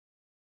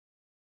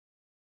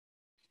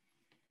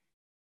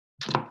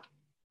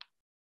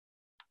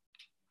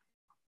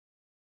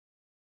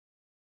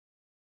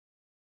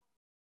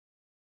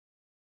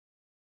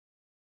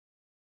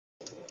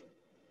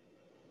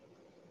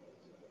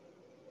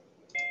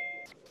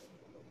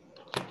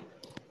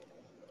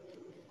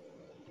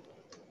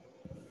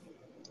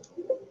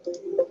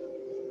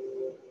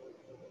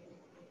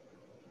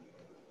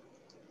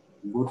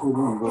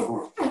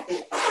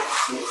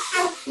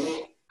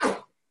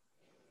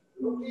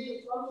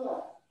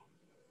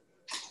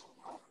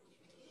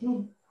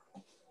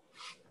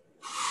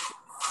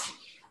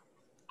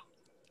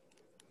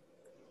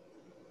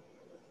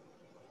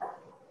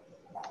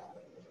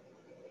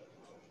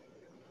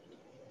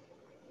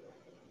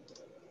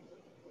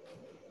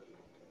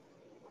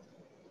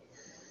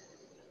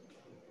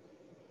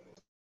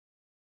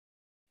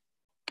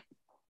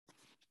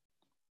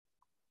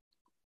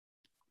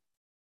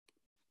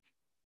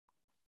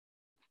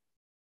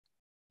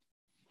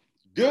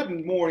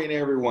Good morning,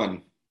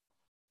 everyone.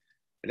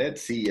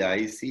 Let's see.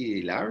 I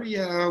see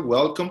Ilaria.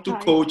 Welcome to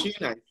Hi. coaching.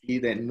 I see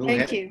the new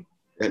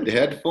the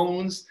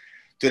headphones.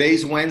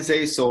 Today's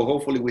Wednesday, so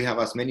hopefully we have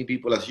as many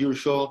people as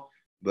usual.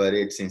 But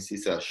since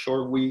it's a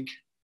short week,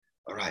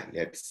 all right.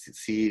 Let's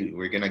see.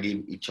 We're gonna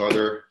give each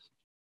other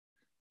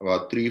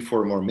about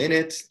 3-4 more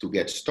minutes to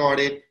get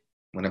started.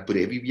 I'm gonna put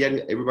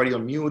everybody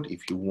on mute.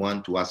 If you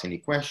want to ask any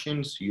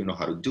questions, you know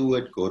how to do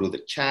it. Go to the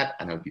chat,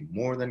 and I'll be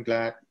more than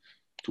glad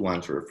to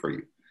answer it for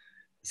you.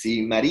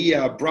 See,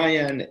 Maria,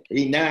 Brian,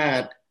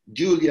 Inat,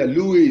 Julia,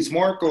 Luis,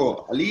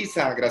 Marco,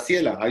 Alisa,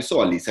 Graciela. I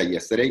saw Alisa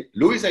yesterday.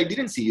 Luis, I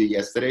didn't see you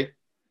yesterday.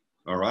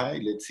 All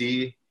right, let's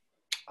see.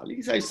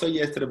 Alisa, I saw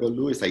yesterday, but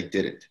Luis, I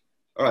didn't.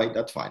 All right,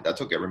 that's fine. That's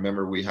okay.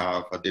 Remember, we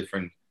have a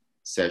different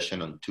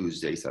session on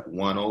Tuesdays at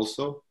 1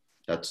 also.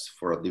 That's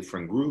for a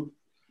different group.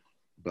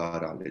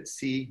 But let's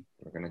see.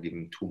 We're going to give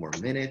him 2 more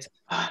minutes.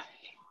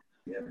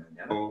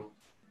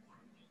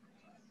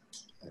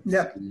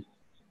 Yeah.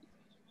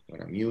 I'm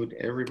gonna mute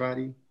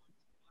everybody.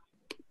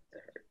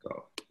 There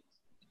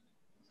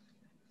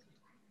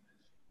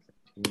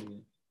we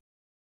go.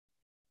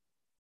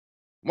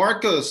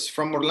 Marcus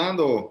from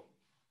Orlando,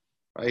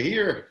 right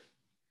here.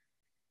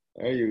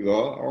 There you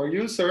go. How are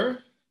you,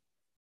 sir?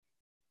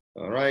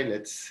 All right,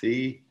 let's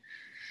see.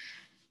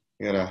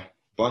 We got a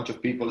bunch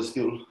of people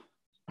still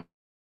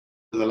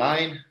to the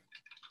line.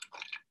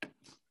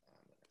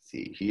 Let's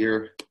see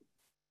here.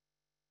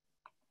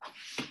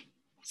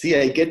 See,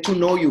 I get to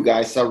know you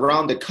guys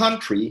around the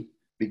country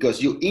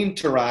because you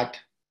interact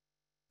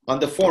on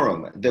the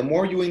forum. The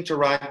more you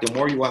interact, the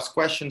more you ask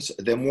questions,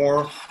 the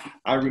more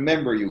I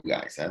remember you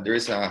guys. And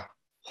there's a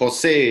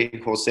Jose,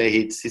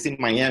 he's in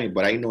Miami,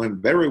 but I know him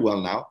very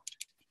well now.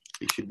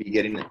 He should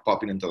be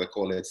popping into the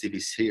call. Let's see if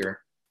he's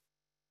here.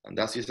 And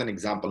that's just an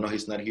example. No,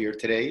 he's not here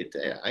today.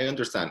 I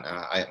understand.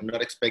 I'm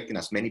not expecting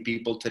as many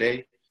people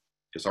today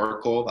because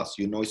our call, as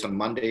you know, is on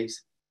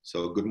Mondays.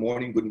 So good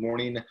morning,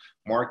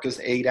 Marcus,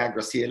 Ada,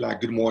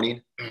 Graciela, good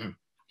morning.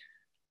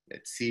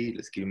 Let's see,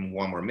 let's give him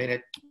 1 more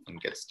minute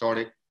and get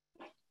started.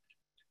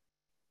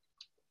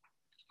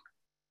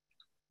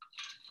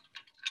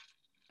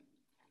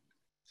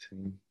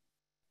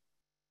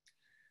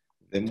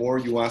 The more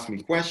you ask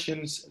me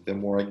questions, the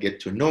more I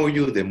get to know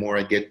you, the more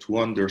I get to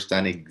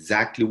understand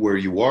exactly where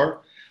you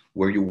are,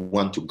 where you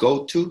want to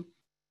go to,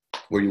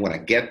 where you want to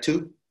get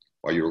to,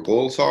 what your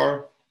goals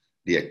are,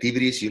 the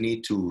activities you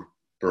need to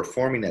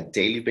perform on a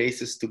daily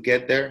basis to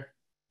get there.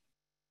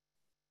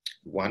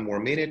 1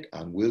 more minute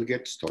and we'll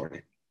get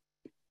started.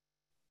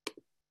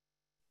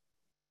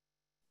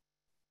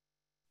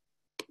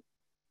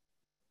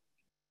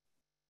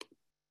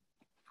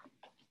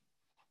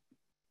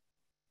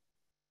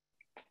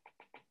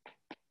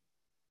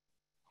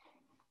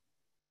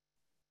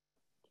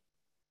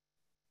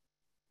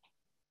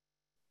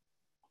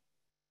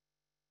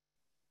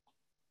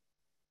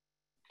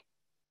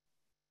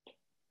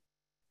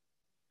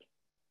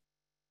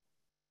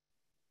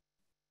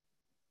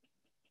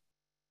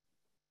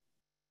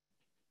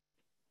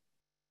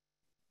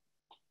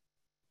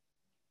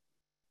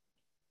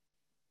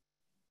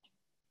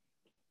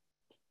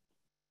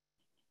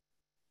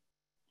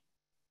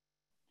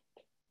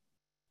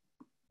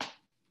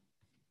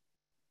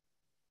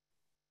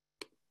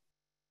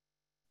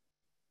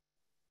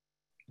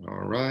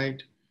 All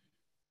right.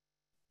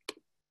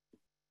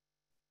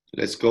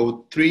 Let's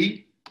go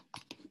 3,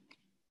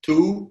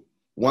 2,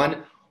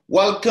 1.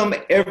 Welcome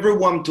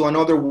everyone to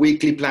another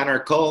weekly planner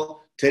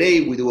call.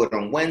 Today we do it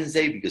on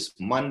Wednesday because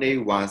Monday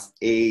was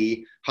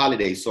a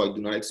holiday. So I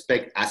do not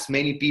expect as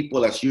many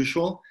people as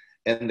usual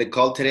in the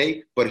call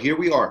today, but here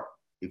we are.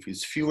 If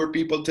it's fewer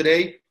people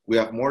today, we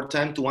have more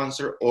time to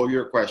answer all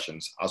your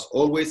questions. As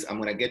always, I'm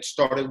gonna get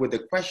started with the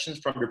questions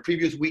from the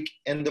previous week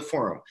in the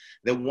forum.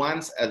 The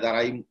ones that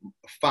I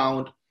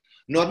found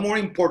not more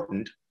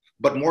important,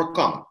 but more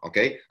common,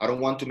 okay? I don't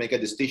want to make a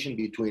distinction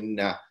between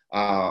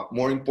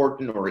more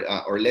important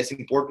or less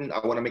important.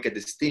 I wanna make a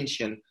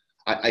distinction.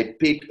 I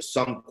pick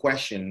some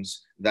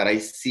questions that I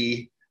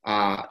see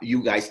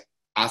you guys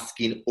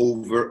asking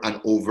over and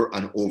over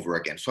and over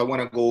again. So I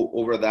want to go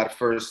over that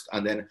first,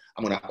 and then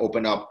I'm going to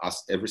open up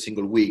as every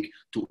single week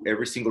to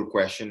every single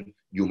question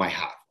you might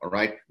have, all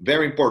right?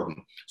 Very important.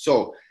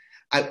 So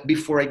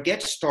before I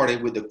get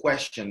started with the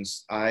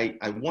questions, I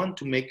want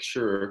to make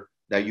sure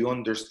that you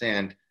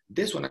understand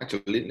this one.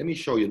 Actually, let me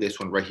show you this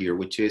one right here,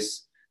 which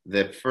is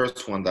the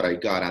first one that I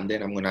got, and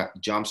then I'm going to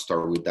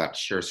jumpstart with that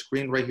share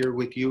screen right here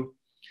with you.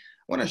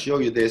 I want to show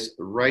you this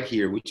right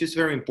here, which is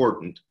very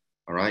important.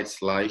 All right,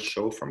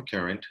 slideshow from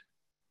current.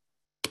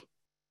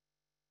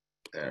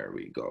 There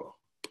we go.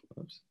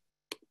 Oops.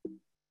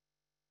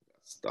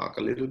 Stuck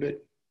a little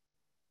bit.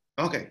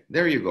 Okay,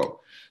 there you go.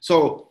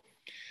 So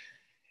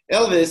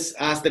Elvis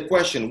asked the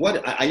question,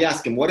 I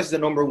asked him, what is the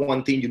number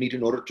one thing you need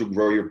in order to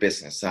grow your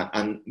business?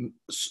 And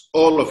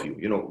all of you,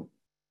 you know,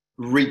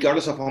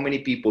 regardless of how many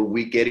people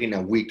we get in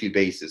a weekly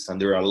basis, and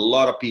there are a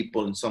lot of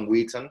people in some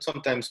weeks and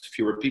sometimes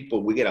fewer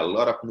people, we get a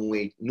lot of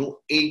new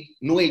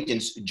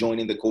agents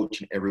joining the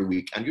coaching every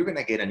week. And you're going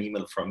to get an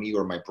email from me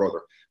or my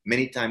brother,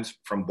 many times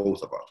from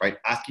both of us, right?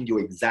 Asking you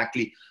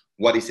exactly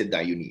what is it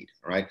that you need,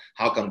 right?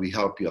 How can we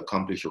help you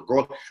accomplish your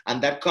goal? And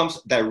that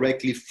comes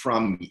directly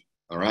from me.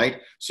 All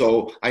right.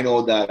 So I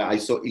know that I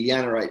saw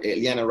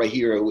Ileana right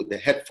here with the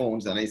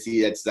headphones, and I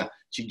see that's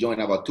she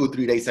joined about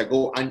 2-3 days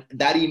ago, and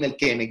that email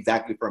came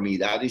exactly from me.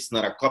 That is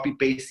not a copy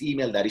paste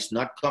email. That is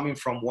not coming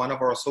from one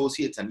of our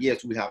associates. And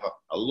yes, we have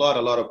a lot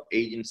of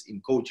agents in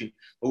coaching,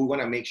 but we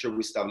want to make sure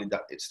we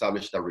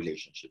establish that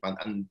relationship.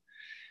 And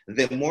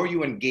the more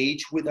you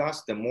engage with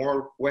us, the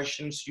more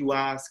questions you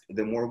ask,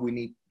 the more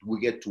we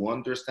get to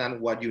understand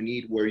what you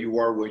need, where you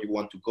are, where you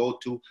want to go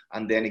to,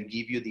 and then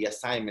give you the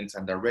assignments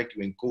and direct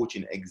you in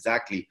coaching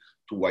exactly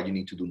to what you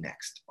need to do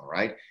next. All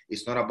right.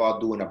 It's not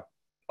about doing a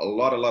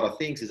lot of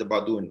things. It's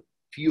about doing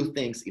few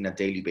things in a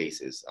daily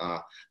basis.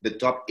 The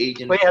top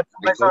agent.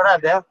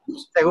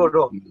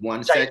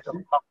 One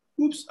second.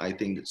 Oops, I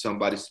think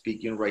somebody's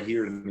speaking right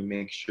here. Let me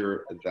make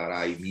sure that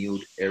I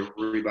mute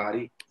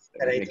everybody.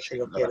 Let me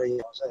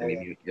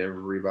mute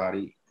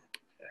everybody.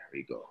 There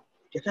we go.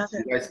 You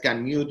guys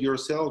can mute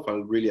yourself.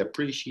 I'll really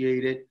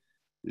appreciate it.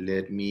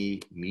 Let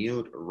me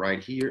mute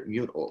right here.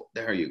 Mute all.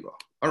 There you go.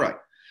 All right.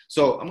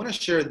 So I'm going to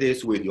share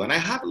this with you. And I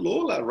have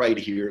Lola right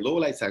here.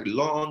 Lola is a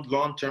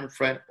long-term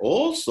friend,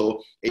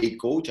 also a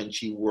coach, and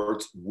she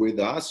works with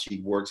us. She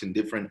works in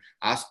different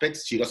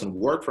aspects. She doesn't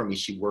work for me.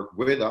 She worked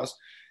with us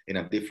in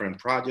a different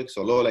project.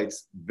 So Lola,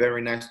 it's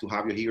very nice to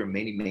have you here.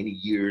 Many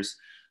years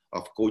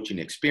of coaching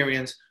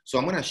experience. So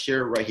I'm going to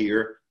share right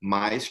here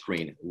my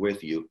screen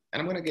with you, and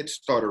I'm going to get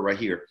started right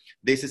here.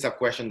 This is a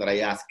question that I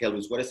asked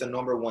Elvis. What is the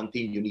number one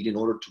thing you need in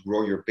order to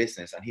grow your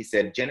business? And he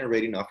said,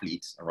 generate enough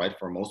leads, all right,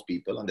 for most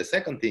people. And the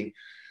second thing,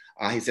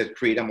 he said,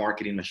 create a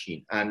marketing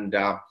machine. And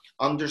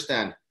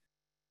understand,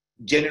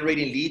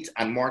 generating leads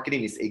and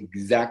marketing is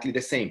exactly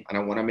the same. And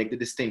I want to make the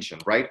distinction,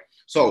 right?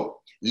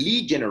 So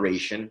lead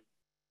generation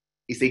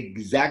is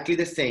exactly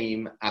the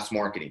same as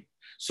marketing.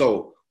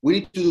 So we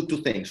need to do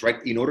two things,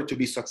 right, in order to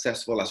be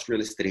successful as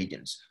real estate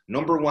agents.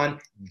 Number one,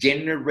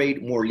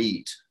 generate more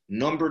leads.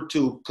 Number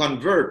two,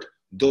 convert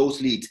those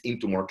leads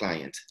into more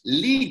clients.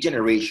 Lead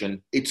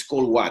generation, it's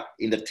called what?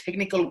 In the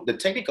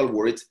technical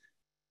words,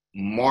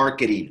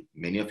 marketing.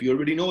 Many of you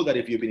already know that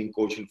if you've been in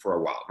coaching for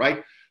a while,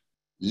 right?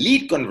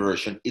 Lead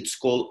conversion, it's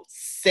called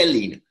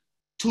selling.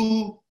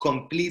 Two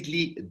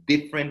completely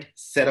different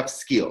set of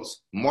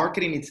skills.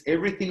 Marketing, it's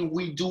everything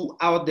we do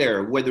out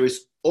there, whether it's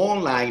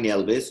online,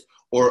 Elvis,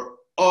 or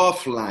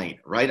offline,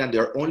 right? And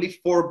there are only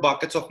 4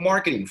 buckets of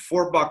marketing,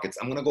 4 buckets.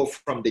 I'm going to go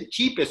from the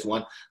cheapest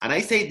one. And I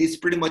say this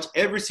pretty much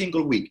every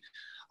single week.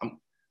 I'm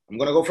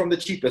going to go from the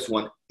cheapest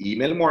one,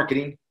 email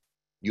marketing.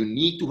 You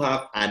need to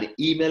have an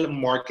email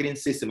marketing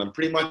system. And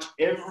pretty much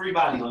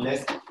everybody,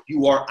 unless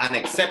you are an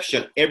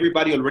exception,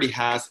 everybody already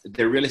has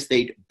the real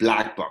estate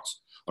black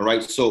box. All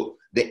right. So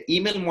the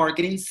email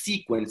marketing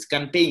sequence,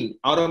 campaign,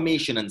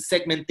 automation, and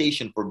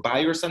segmentation for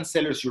buyers and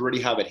sellers, you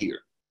already have it here.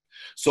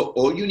 So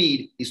all you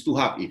need is to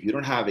have, if you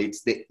don't have it,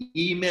 it's the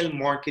email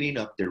marketing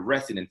of the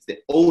residents, the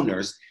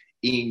owners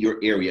in your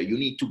area. You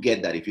need to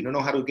get that. If you don't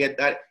know how to get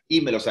that,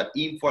 email us at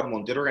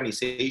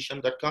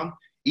info@montielorganization.com,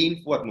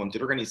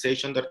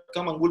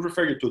 info@montielorganization.com, and we'll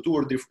refer you to 2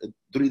 or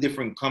 3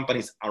 different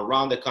companies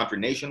around the country,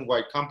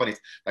 nationwide companies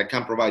that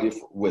can provide you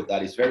with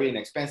that. It's very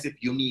inexpensive.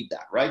 You need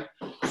that, right?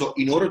 So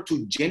in order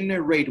to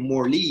generate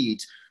more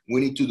leads, we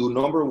need to do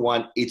number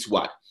one, it's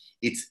what?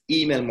 It's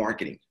email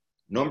marketing.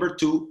 Number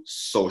 2,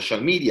 social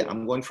media.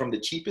 I'm going from the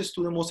cheapest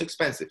to the most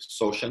expensive.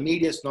 Social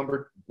media is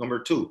number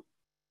 2.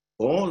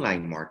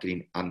 Online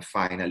marketing, and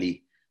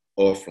finally,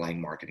 offline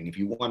marketing. If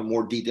you want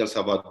more details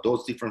about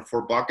those different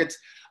 4 buckets,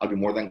 I'll be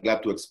more than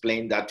glad to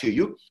explain that to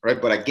you, right?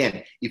 But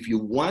again, if you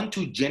want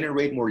to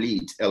generate more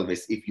leads,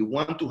 Elvis, if you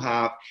want to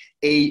have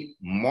a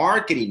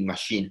marketing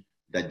machine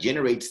that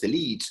generates the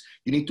leads,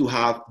 you need to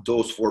have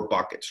those 4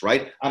 buckets,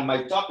 right? And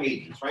my top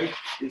agents, right?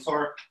 These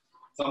are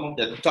some of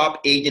the top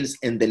agents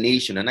in the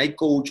nation, and I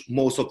coach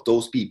most of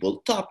those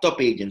people,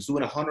 top agents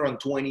doing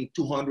 120,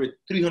 200,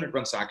 300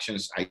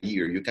 transactions a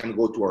year. You can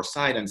go to our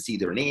site and see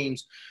their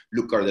names,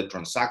 look at the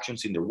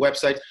transactions in their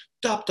website,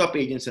 top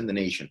agents in the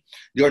nation.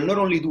 They are not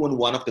only doing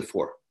one of the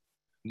 4,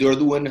 they're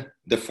doing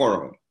the 4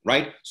 of them,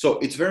 right? So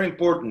it's very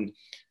important.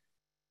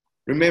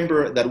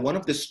 Remember that one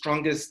of the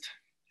strongest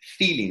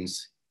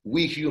feelings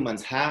we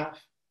humans have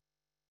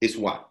is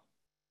what?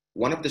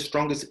 One of the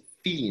strongest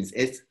feelings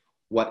is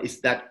what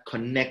is that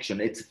connection?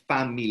 It's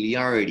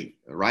familiarity,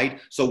 right?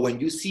 So when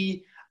you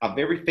see a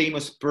very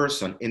famous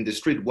person in the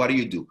street, what do?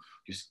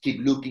 You just keep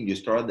looking, you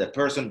start at the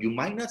person, you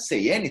might not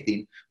say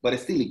anything, but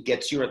still it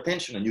gets your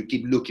attention and you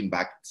keep looking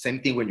back.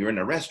 Same thing when you're in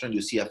a restaurant,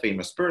 you see a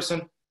famous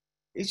person.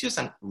 It's just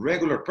a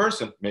regular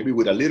person, maybe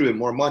with a little bit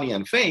more money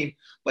and fame,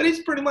 but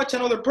it's pretty much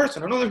another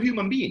person, another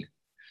human being.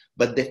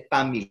 But the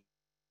family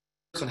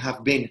person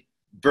have been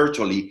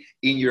virtually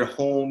in your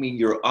home, in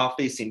your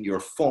office, in your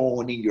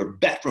phone, in your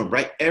bedroom,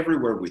 right?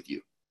 Everywhere with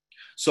you.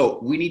 So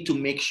we need to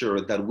make sure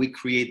that we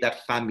create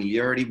that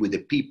familiarity with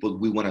the people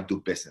we want to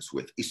do business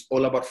with. It's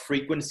all about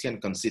frequency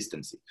and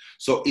consistency.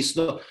 So it's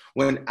not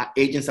when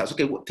agents ask,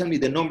 okay, well, tell me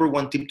the number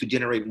one tip to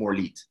generate more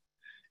leads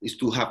is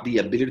to have the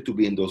ability to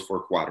be in those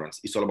 4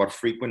 quadrants. It's all about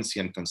frequency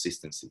and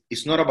consistency.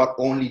 It's not about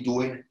only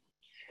doing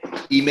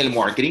email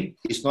marketing.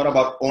 It's not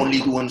about only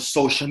doing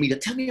social media.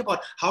 Tell me about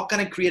how can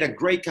I create a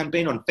great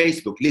campaign on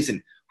Facebook.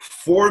 Listen,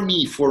 for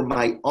me, for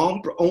my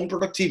own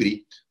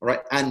productivity, all right,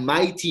 and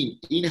my team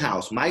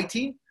in-house, my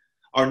team,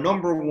 our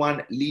number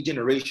one lead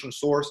generation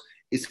source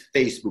is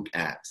Facebook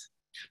ads.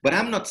 But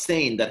I'm not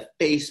saying that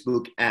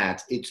Facebook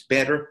ads, it's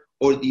better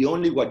or the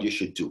only what you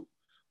should do,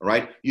 all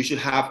right? You should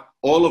have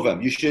all of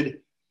them. You should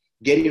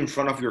get in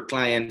front of your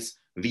clients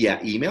via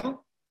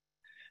email,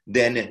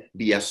 then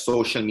via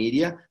social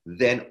media,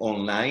 then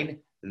online,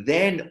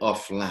 then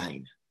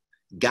offline.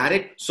 Got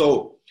it?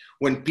 So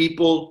when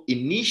people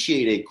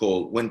initiate a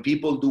call, when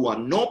people do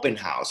an open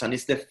house, and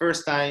it's the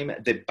first time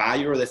the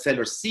buyer or the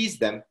seller sees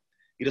them,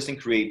 it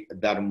doesn't create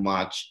that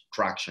much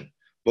traction.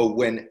 But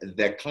when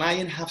the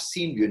client have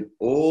seen you in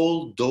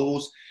all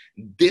those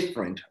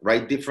different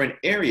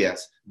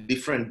areas,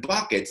 different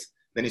buckets,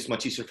 then it's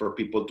much easier for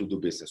people to do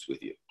business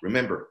with you.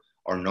 Remember,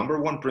 our number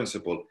one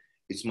principle,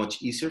 it's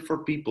much easier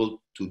for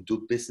people to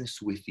do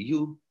business with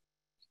you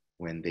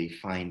when they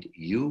find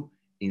you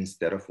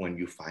instead of when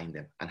you find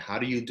them. And how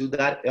do you do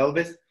that,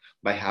 Elvis?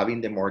 By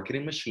having the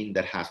marketing machine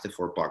that has the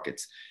 4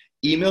 buckets: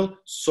 email,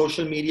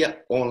 social media,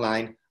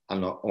 online,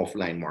 and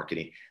offline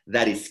marketing.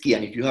 That is key.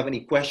 And if you have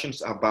any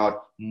questions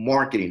about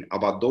marketing,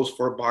 about those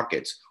 4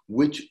 buckets,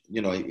 which,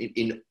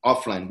 in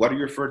offline, what do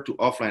you refer to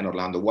offline,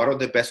 Orlando? What are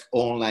the best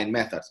online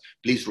methods?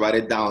 Please write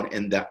it down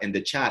in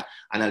the chat,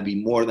 and I'll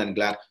be more than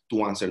glad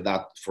to answer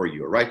that for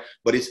you, right?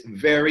 But it's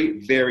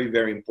very, very,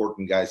 very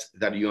important, guys,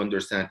 that you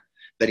understand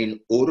that in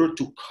order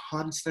to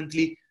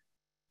constantly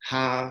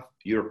have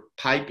your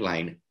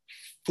pipeline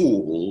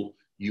full,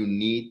 you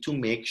need to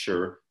make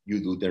sure you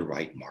do the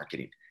right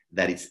marketing.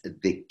 That is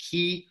the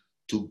key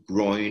to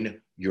growing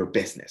your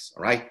business,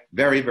 all right?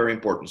 Very, very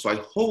important. So I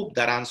hope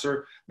that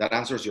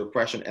answers your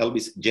question,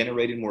 Elvis,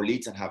 generating more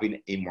leads and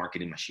having a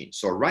marketing machine.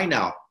 So right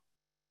now,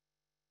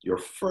 your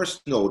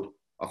first note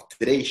of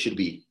today should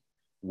be,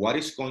 what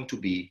is going to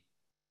be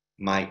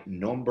my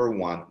number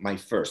one, my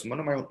first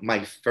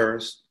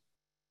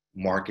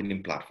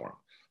marketing platform?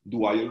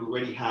 Do I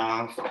already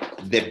have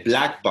the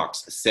black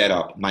box set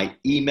up, my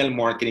email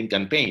marketing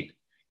campaign?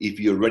 If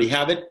you already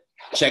have it,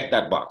 check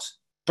that box.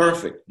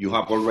 Perfect. You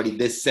have already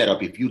this set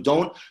up. If you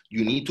don't,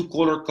 you need to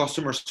call our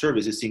customer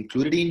service. It's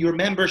included in your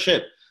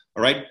membership.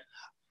 All right.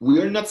 We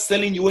are not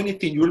selling you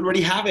anything. You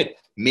already have it.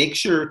 Make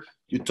sure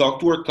you talk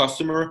to our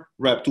customer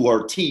rep, to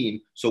our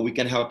team, so we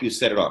can help you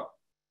set it up.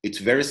 It's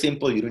very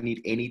simple. You don't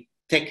need any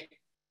tech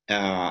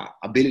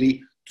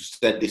ability to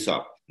set this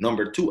up.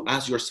 Number 2,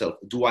 ask yourself,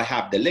 do I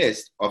have the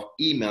list of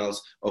emails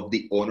of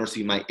the owners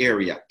in my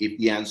area? If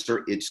the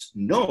answer is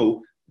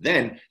no,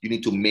 then you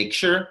need to make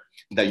sure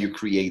that you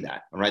create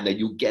that, all right, that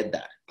you get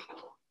that.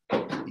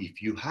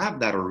 If you have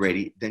that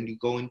already, then you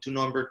go into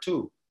number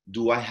 2.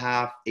 Do I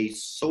have a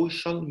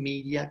social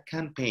media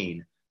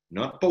campaign,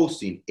 not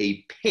posting,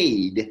 a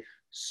paid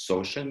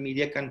social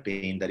media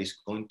campaign that is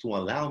going to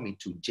allow me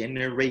to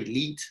generate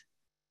leads?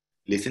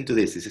 Listen to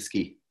this is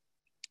key.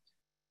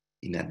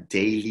 In a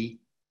daily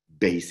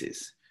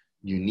basis.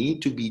 You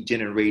need to be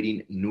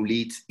generating new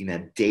leads in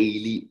a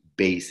daily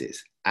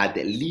basis. At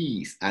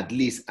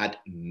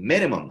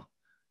minimum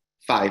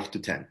 5 to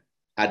 10.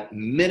 At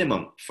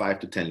minimum 5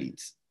 to 10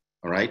 leads.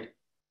 All right.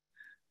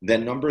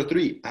 Then number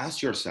 3,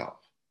 ask yourself,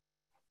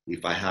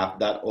 if I have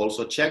that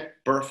also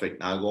checked, perfect.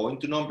 Now go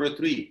into number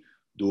 3.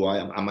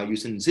 Am I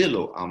using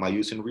Zillow? Am I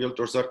using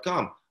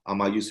Realtors.com?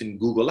 Am I using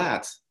Google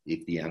Ads?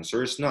 If the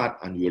answer is not,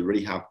 and you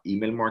already have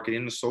email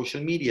marketing and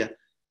social media,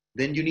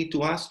 then you need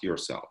to ask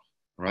yourself,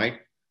 right?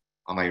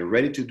 Am I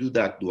ready to do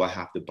that? Do I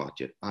have the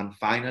budget? And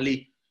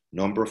finally,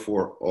 number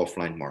 4,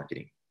 offline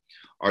marketing.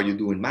 Are you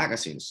doing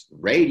magazines,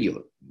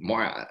 radio,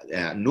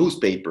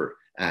 newspaper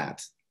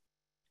ads?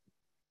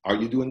 Are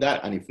you doing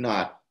that? And if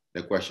not,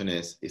 the question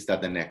is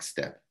that the next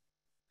step?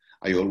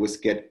 I always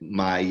get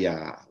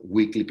my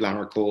weekly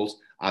planner calls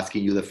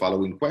asking you the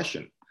following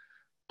question.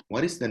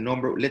 What is the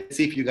number? Let's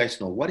see if you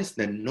guys know. What is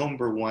the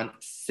number 1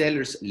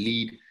 seller's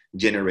lead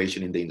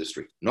generation in the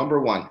industry?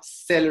 Number 1,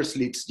 seller's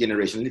leads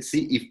generation. Let's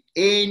see if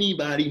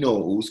anybody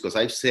knows, because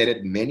I've said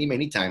it many,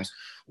 many times.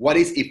 What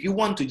is, if you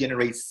want to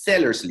generate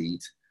seller's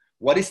leads,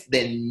 what is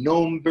the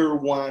number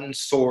 1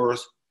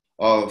 source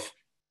of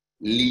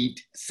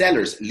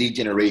sellers lead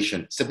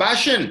generation?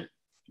 Sebastian,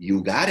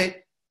 you got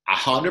it.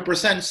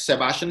 100%.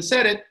 Sebastian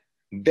said it.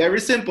 Very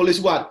simple.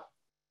 Is what?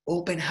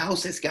 Open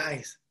houses,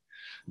 guys.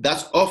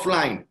 That's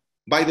offline.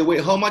 By the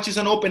way, how much is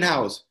an open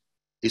house?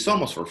 It's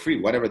almost for free,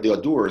 whatever the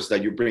odors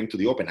that you bring to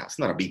the open house.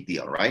 Not a big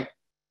deal, right?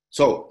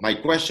 So my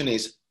question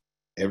is,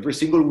 every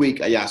single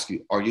week I ask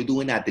you, are you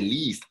doing at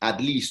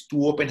least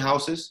 2 open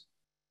houses?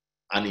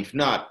 And if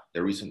not,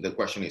 the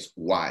question is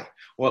why?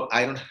 Well,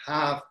 I don't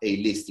have a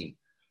listing.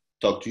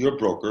 Talk to your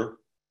broker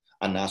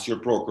and ask your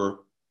broker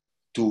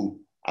to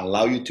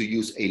allow you to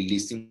use a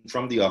listing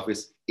from the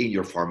office in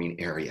your farming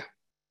area.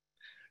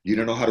 You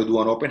don't know how to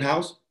do an open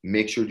house?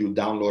 Make sure you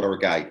download our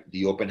guide,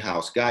 the open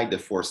house guide, the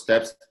 4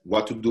 steps,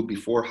 what to do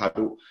before, how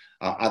to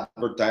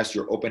advertise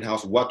your open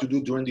house, what to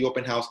do during the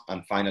open house,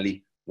 and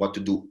finally, what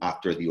to do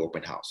after the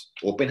open house.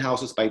 Open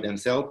houses by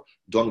themselves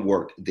don't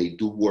work. They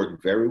do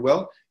work very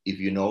well if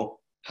you know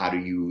how to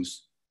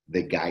use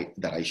the guide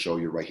that I show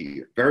you right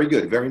here. Very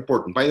good, very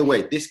important. By the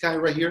way, this guy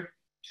right here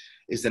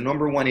is the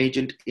 #1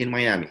 agent in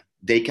Miami,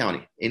 Dade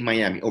County, in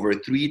Miami, over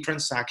 3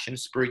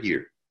 transactions per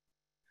year.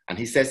 And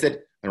he says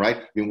it, all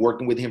right, been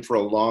working with him for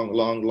a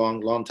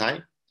long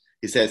time.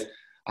 He says,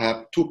 I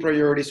have 2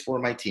 priorities for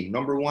my team.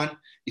 #1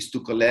 is to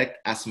collect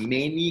as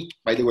many,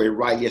 by the way,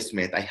 Riley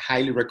Smith, I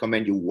highly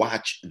recommend you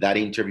watch that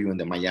interview in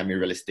the Miami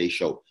Real Estate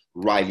Show.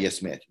 Riley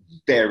Smith,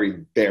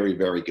 very, very,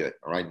 very good,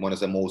 all right? One of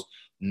the most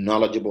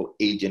knowledgeable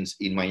agents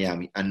in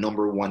Miami and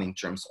 #1 in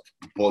terms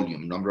of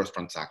volume, number of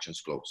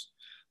transactions closed.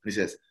 He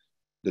says,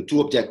 the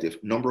 2 objectives,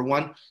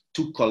 #1,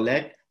 to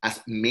collect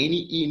as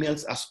many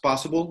emails as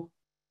possible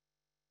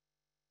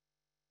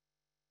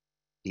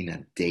in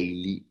a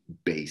daily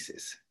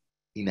basis.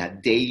 In a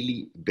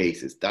daily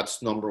basis.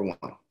 That's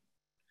 #1.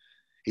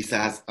 He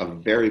says a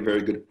very,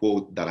 very good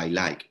quote that I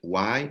like.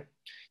 Why?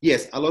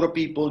 Yes, a lot of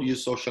people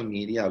use social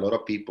media. A lot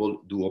of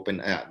people do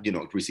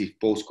receive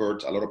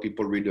postcards. A lot of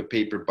people read the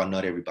paper, but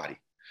not everybody.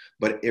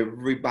 But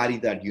everybody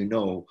that you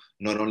know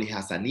not only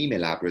has an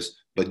email address,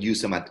 but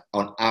use them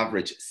on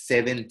average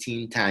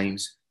 17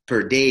 times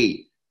per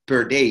day.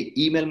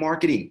 Email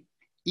marketing.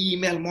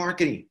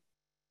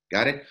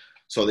 Got it?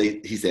 So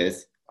he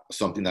says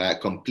something that I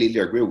completely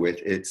agree with.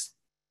 It's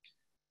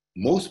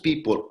most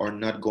people are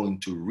not going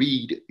to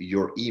read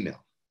your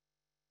email,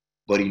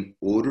 but in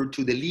order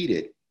to delete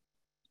it,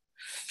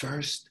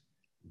 first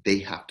they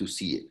have to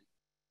see it.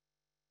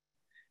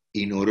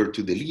 In order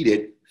to delete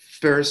it,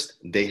 first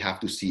they have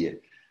to see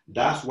it.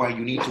 That's why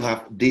you need to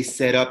have this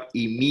set up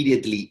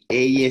immediately,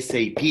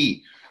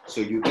 ASAP,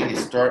 so you can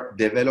start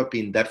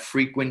developing that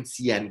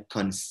frequency and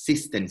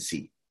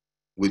consistency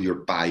with your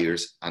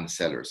buyers and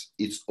sellers.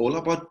 It's all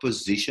about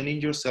positioning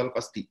yourself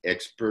as the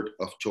expert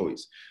of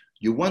choice.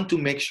 You want to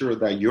make sure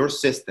that your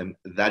system,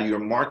 that your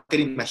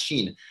marketing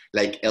machine,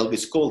 like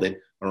Elvis called it,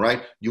 all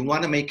right, you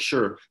want to make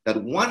sure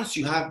that once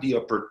you have the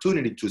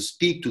opportunity to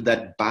speak to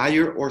that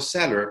buyer or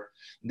seller,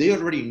 they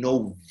already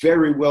know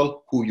very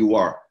well who you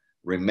are.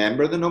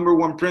 Remember the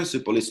 #1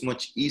 principle, it's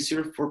much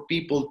easier for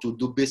people to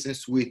do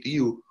business with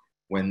you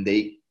when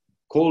they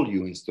call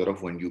you instead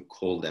of when you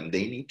call them.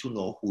 They need to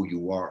know who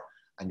you are,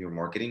 and your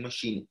marketing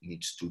machine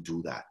needs to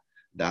do that.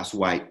 That's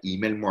why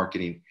email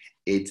marketing,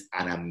 it's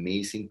an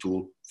amazing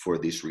tool for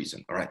this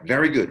reason. All right,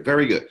 very good,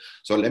 very good.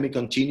 So let me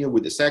continue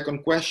with the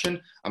second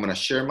question. I'm gonna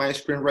share my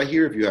screen right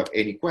here. If you have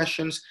any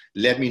questions,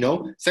 let me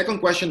know. Second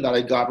question that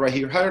I got right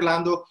here. Hi,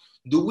 Orlando.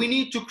 Do we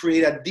need to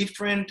create a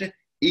different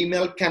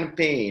email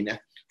campaign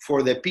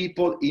for the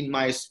people in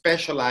our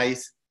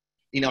specialized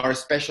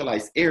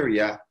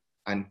area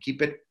and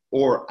keep it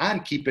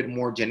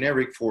more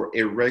generic for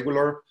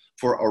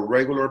our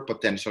regular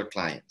potential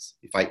clients?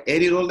 If I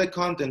edit all the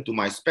content to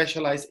my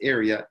specialized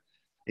area,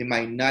 it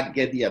might not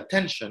get the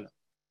attention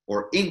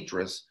or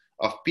interest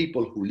of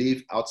people who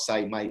live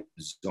outside my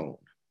zone.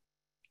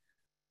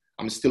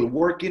 I'm still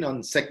working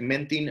on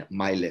segmenting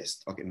my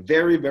list. Okay,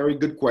 very, very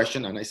good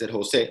question. And I said,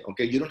 Jose,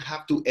 okay, you don't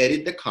have to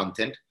edit the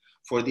content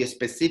for the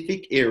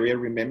specific area.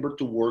 Remember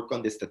to work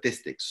on the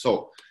statistics.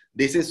 So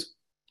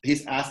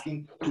he's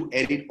asking to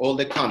edit all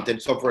the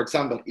content. So for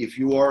example, if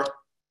you are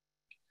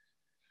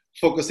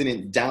focusing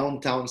in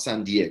downtown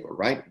San Diego,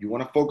 right? You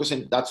want to focus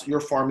in, that's your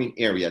farming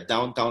area,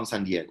 downtown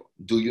San Diego.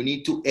 Do you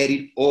need to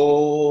edit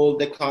all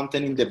the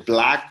content in the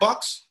black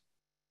box,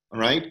 all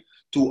right,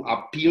 to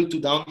appeal to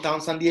downtown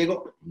San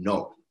Diego?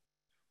 No.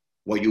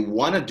 What you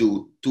want to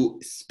do to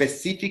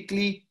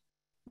specifically,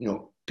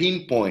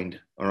 pinpoint,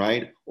 all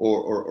right,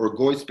 or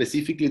go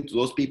specifically to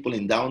those people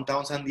in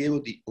downtown San Diego,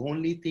 the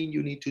only thing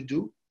you need to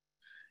do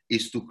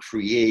is to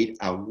create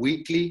a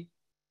weekly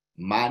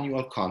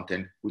manual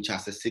content, which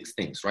has the 6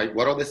 things, right?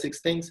 What are the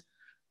 6 things?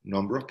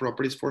 Number of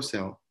properties for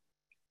sale,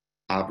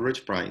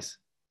 average price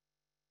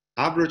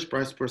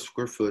per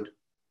square foot,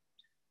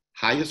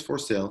 highest for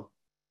sale,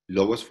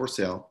 lowest for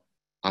sale,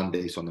 and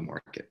days on the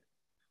market.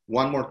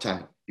 One more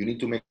time, you need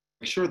to make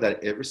sure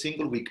that every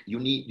single week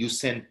you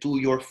send to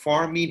your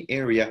farming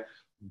area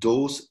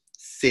those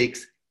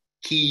 6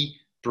 key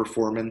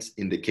performance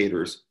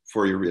indicators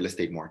for your real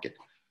estate market.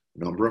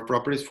 Number of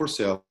properties for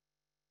sale,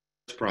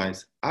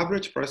 price,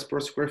 average price per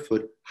square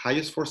foot,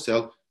 highest for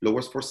sale,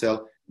 lowest for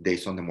sale,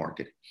 days on the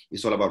market.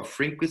 It's all about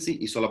frequency.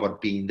 It's all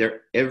about being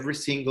there every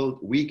single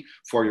week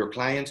for your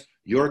clients.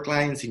 Your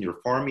clients in your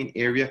farming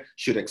area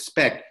should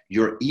expect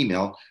your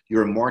email,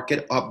 your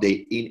market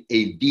update in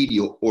a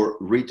video or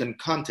written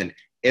content.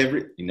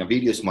 In a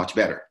video is much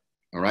better.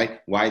 All right.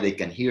 Why? They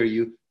can hear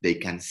you, they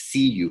can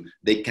see you,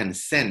 they can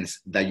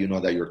sense that you know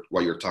that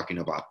what you're talking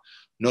about.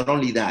 Not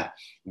only that,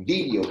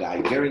 video,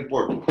 guys, very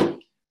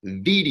important.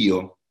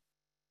 Video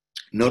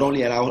not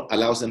only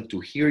allows them to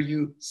hear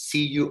you,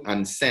 see you,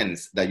 and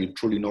sense that you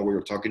truly know what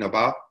you're talking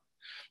about,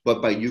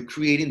 but by you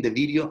creating the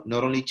video,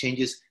 not only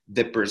changes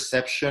the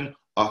perception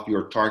of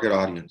your target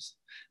audience,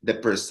 the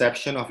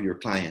perception of your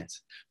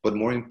clients, but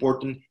more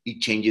important,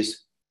 it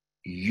changes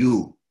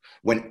you.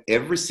 When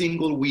every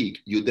single week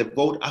you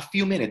devote a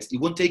few minutes, it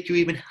won't take you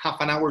even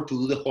half an hour to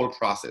do the whole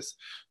process,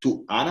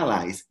 to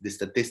analyze the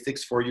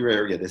statistics for your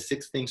area, the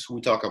 6 things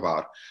we talk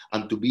about,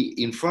 and to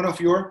be in front of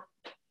your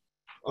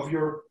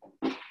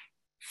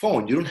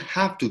phone. You don't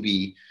have to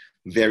be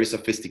very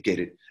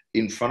sophisticated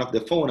in front of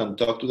the phone and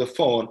talk to the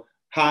phone.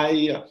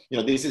 Hi,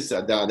 this is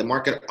the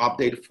market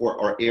update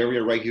for our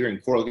area right here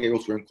in Coral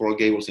Gables. We're in Coral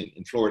Gables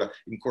in Florida.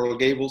 In Coral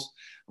Gables,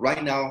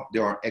 right now,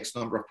 there are X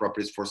number of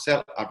properties for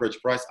sale,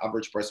 average price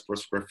per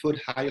square foot,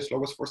 highest,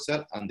 lowest for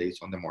sale, and days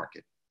on the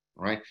market.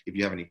 All right. If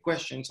you have any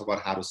questions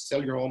about how to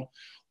sell your home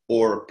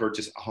or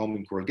purchase a home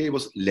in Coral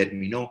Gables, let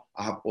me know.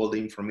 I have all the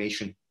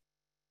information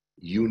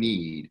you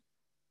need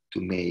to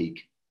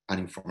make an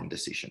informed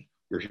decision.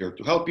 We're here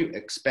to help you.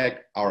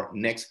 Expect our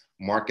next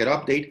market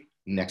update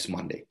next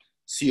Monday.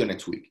 See you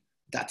next week.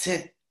 That's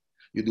it.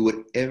 You do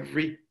it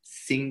every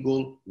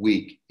single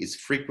week. It's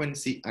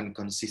frequency and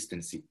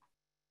consistency.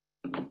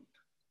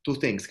 2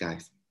 things,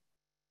 guys.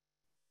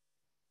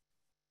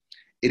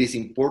 It is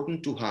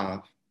important to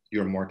have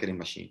your marketing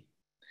machine.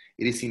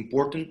 It is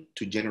important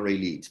to generate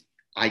leads.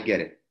 I get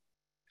it.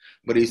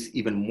 But it's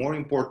even more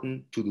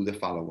important to do the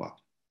follow-up.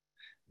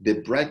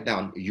 The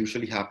breakdown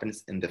usually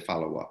happens in the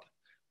follow-up.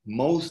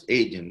 Most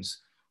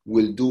agents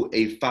will do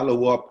a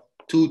follow-up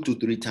 2 to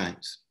 3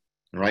 times,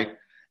 right?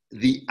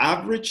 The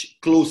average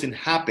closing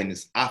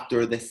happens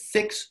after the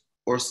 6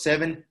 or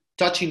 7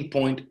 touching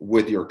point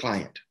with your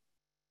client.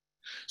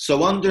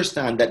 So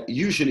understand that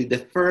usually the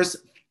first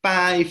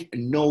 5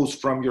 no's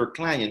from your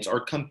clients are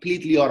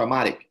completely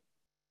automatic.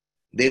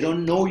 They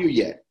don't know you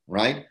yet,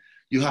 right?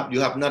 You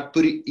have not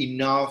put it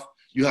enough.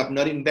 You have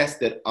not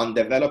invested on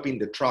developing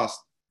the trust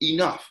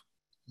enough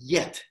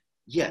yet.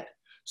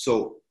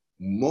 So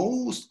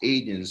most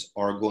agents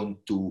are going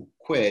to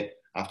quit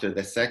after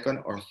the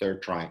 2nd or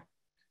 3rd try.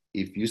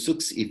 If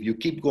you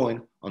keep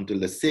going until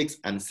the 6th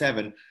and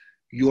 7th,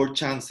 your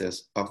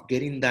chances of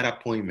getting that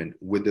appointment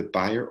with the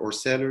buyer or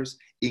sellers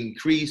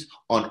increase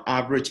on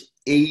average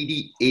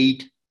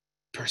 88%.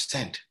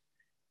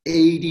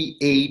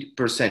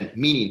 88%,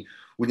 meaning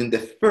within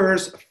the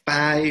first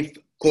 5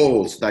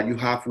 calls that you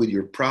have with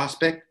your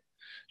prospect,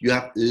 you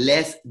have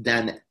less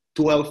than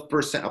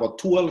 12%, about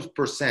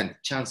 12%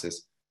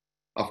 chances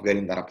of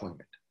getting that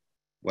appointment.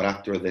 But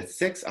after the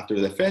 6th, after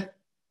the 5th,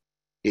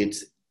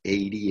 it's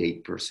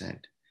 88%.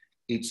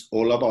 It's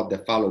all about the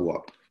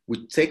follow-up,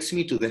 which takes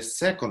me to the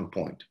second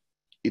point.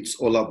 It's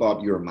all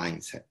about your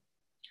mindset.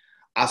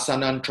 As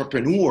an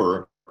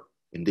entrepreneur,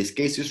 in this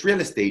case it's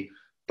real estate,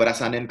 but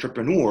as an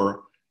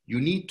entrepreneur, you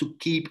need to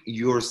keep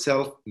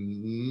yourself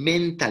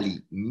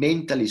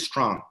mentally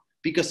strong,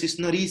 because it's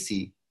not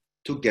easy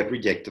to get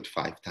rejected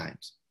 5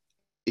 times.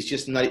 It's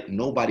just not,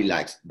 nobody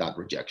likes that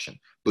rejection.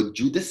 But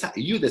you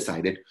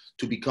decided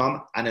to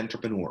become an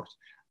entrepreneur.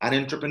 And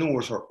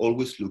entrepreneurs are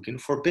always looking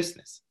for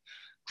business.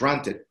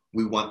 Granted,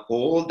 we want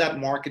all that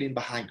marketing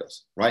behind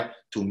us, right?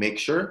 To make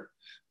sure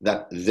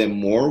that the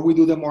more we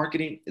do the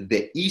marketing,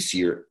 the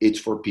easier it's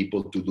for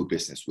people to do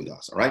business with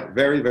us, all right?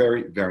 Very,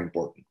 very, very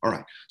important. All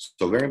right,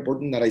 so very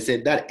important that I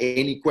said that.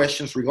 Any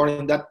questions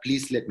regarding that,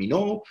 please let me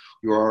know.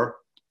 You're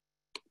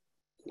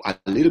a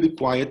little bit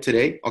quiet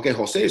today. Okay,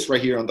 Jose is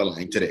right here on the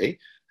line today.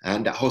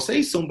 And Jose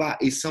is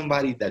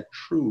somebody that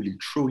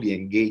truly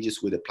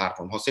engages with the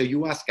platform. Jose,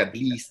 you ask at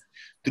least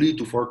 3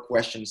 to 4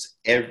 questions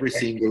every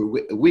single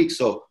week.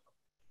 So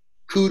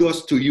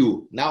kudos to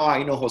you. Now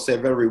I know Jose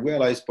very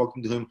well. I've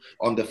spoken to him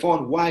on the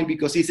phone. Why?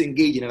 Because he's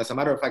engaging. And as a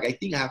matter of fact, I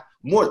think I have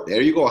more.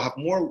 There you go. I have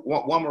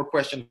one more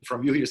question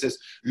from you here. It says,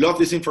 love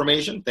this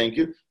information. Thank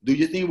you. Do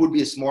you think it would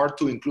be smart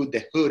to include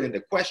the hood in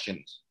the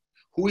questions?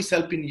 Who is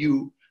helping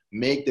you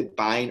make the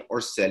buying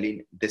or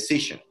selling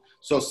decision?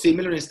 So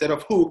similar, instead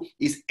of who,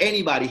 is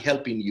anybody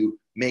helping you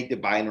make the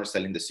buying or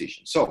selling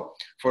decision? So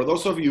for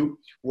those of you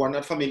who are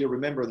not familiar,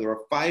 remember there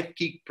are 5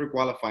 key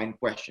pre-qualifying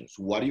questions.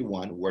 What do you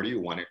want? Where do you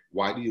want it?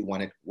 Why do you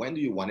want it? When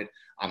do you want it?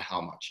 And how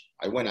much?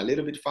 I went a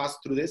little bit fast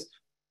through this.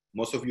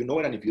 Most of you know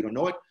it. And if you don't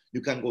know it,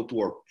 you can go to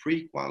our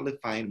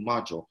pre-qualifying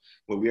module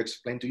where we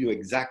explain to you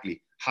exactly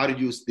how to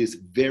use these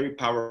very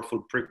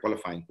powerful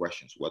pre-qualifying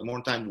questions. One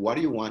more time, what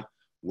do you want?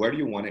 Where do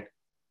you want it?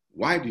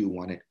 Why do you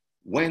want it?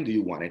 When do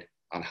you want it?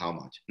 And how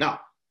much? Now,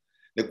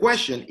 the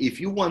question, if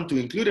you want to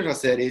include it, I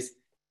said, is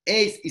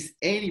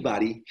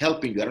anybody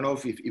helping you? I don't know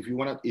if you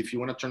want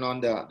to turn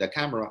on the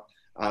camera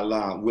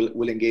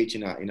we'll engage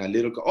in a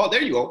little. Oh,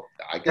 there you go.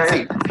 I can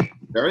see.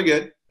 Very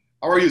good.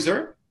 How are you,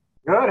 sir?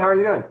 Good. How are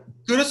you doing?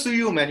 Good to see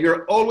you, man.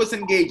 You're always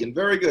engaging.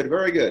 Very good.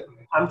 Very good.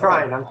 I'm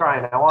trying. I'm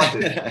trying. I want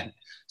to.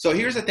 So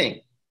here's the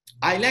thing.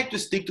 I like to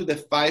stick to the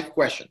 5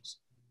 questions,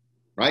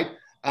 right?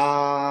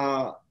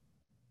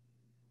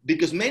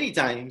 Because many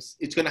times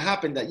it's going to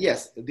happen that,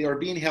 yes, they are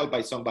being held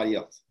by somebody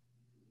else.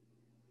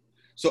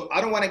 So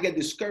I don't want to get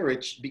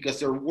discouraged because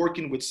they're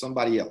working with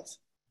somebody else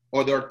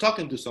or they're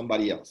talking to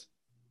somebody else.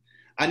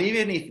 And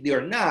even if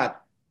they're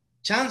not,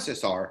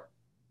 chances are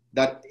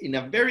that in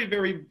a very,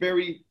 very,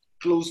 very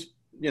close,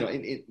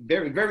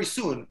 very, very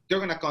soon, they're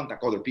going to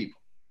contact other people.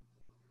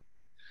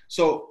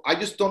 So I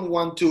just don't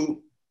want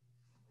to,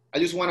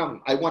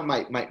 I want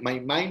my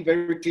mind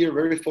very clear,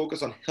 very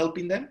focused on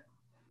helping them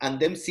and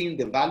them seeing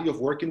the value of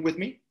working with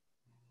me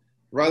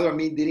rather than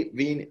me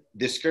being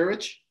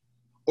discouraged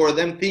or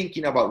them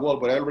thinking about, well,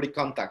 but I already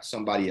contact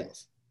somebody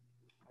else.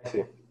 I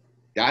see.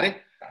 Got it?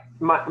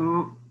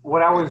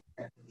 What I was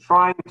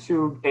trying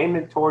to aim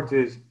it towards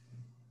is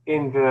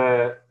in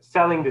the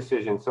selling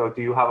decision. So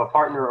do you have a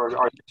partner or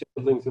are there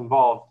siblings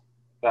involved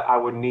that I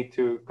would need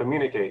to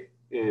communicate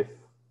if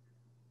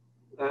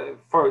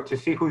to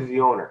see who's the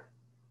owner?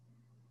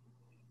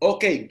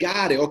 Okay,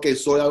 got it. Okay,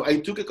 so I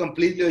took it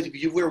completely. If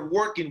you were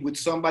working with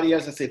somebody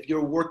else, as if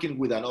you're working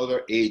with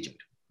another agent.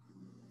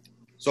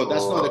 So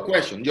that's not the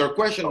question. Your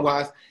question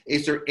was,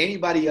 is there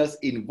anybody else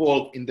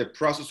involved in the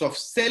process of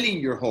selling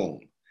your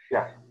home?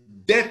 Yeah.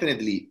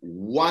 Definitely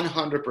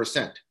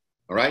 100%.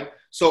 All right.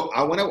 So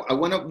I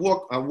want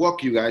to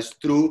walk you guys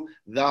through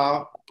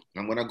I'm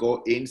going to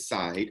go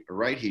inside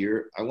right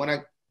here. I want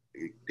to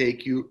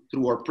take you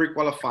through our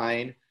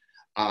pre-qualifying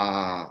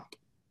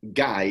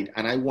guide,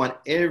 and I want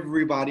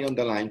everybody on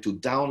the line to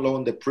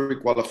download the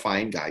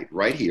pre-qualifying guide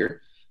right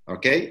here.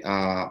 Okay.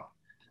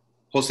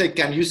 Jose,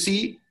 can you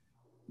see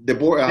the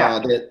board,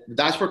 the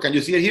dashboard? Can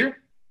you see it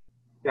here?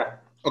 Yeah.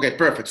 Okay,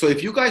 perfect. So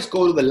if you guys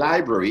go to the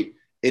library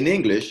in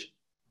English,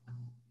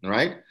 all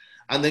right,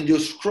 and then you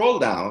scroll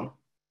down,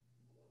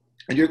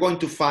 and you're going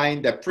to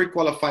find the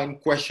pre-qualifying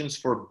questions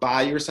for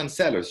buyers and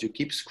sellers. You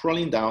keep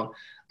scrolling down,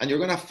 and you're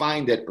going to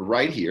find it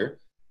right here.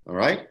 All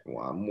right,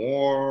 one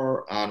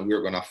more, and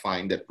we're going to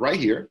find it right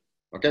here.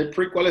 Okay,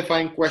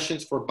 pre-qualifying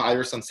questions for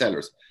buyers and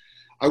sellers.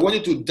 I want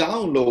you to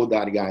download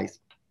that,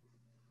 guys.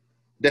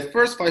 The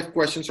first 5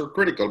 questions are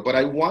critical, but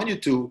I want you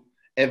to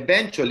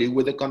eventually,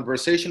 with the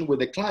conversation with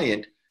the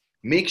client,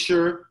 make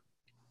sure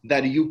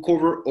that you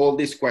cover all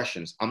these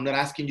questions. I'm not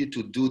asking you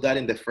to do that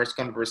in the first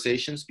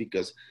conversation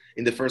because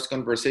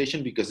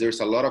there's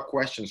a lot of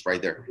questions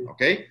right there,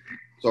 okay?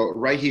 So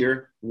right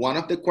here, one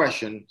of the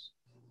questions,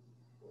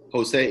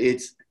 Jose,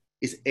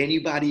 is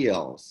anybody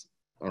else,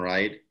 all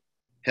right,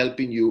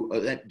 helping you?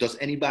 Does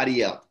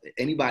anybody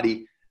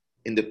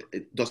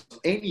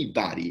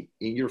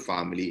in your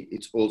family,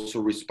 it's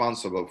also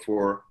responsible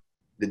for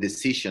the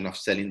decision of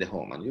selling the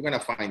home? And you're going to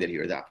find it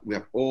here that we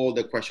have all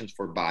the questions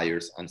for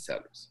buyers and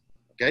sellers.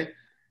 Okay,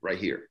 right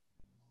here.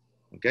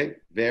 Okay,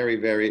 very,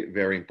 very,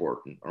 very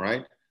important. All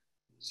right.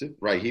 So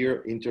right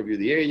here, interview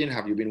the agent.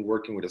 Have you been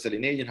working with a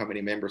selling agent? How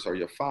many members are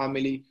your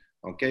family?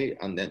 Okay,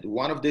 and then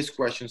one of these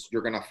questions,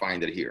 you're going to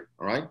find it here.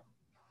 All right.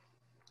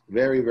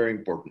 Very, very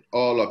important.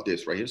 All of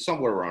this right here,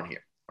 somewhere around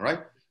here. All right.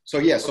 So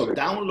yeah, so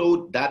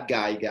download that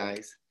guide,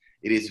 guys.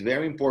 It is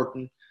very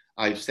important.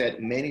 I've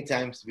said many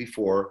times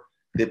before,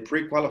 the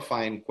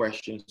pre-qualifying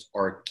questions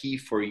are key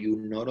for you,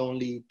 not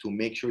only to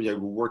make sure that you're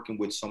working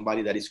with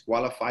somebody that is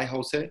qualified,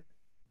 Jose,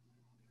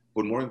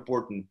 but more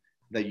important,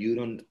 that you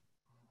don't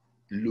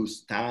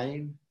lose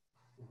time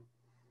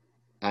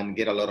and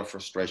get a lot of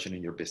frustration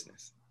in your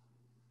business.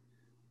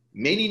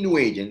 Many new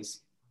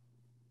agents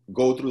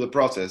go through the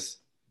process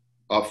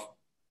of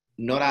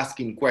not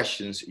asking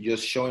questions,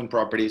 just showing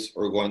properties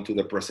or going to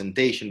the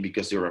presentation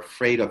because they're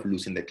afraid of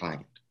losing the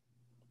client.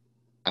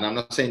 And I'm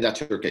not saying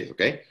that's your case,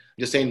 okay? I'm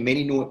just saying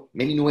many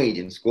new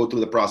agents go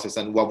through the process.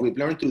 And what we've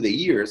learned through the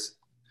years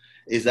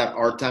is that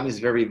our time is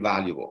very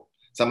valuable.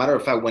 As a matter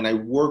of fact, when I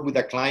work with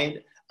a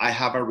client, I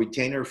have a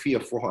retainer fee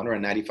of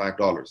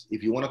 $495.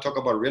 If you want to talk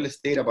about real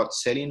estate, about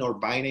selling or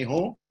buying a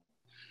home,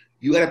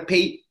 you gotta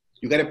pay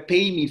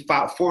me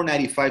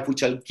 $495,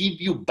 which I'll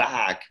give you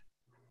back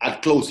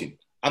at closing.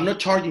 I'm not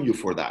charging you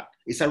for that.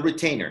 It's a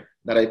retainer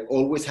that I've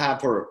always had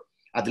for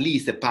at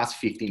least the past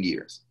 15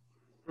 years.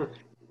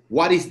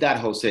 What is that,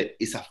 Jose?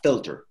 It's a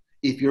filter.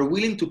 If you're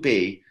willing to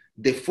pay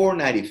the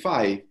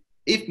 $495,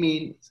 it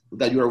means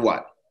that you're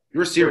what?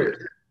 You're serious.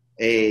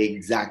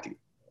 Exactly,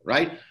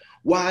 right?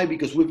 Why?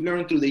 Because we've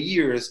learned through the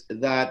years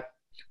that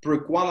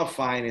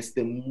pre-qualifying is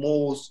the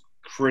most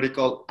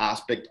critical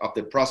aspect of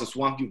the process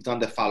once you've done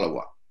the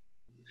follow-up.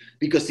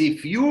 Because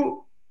if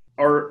you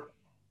are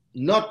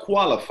not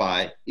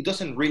qualified, it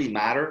doesn't really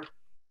matter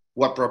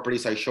what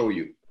properties I show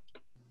you.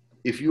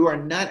 If you are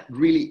not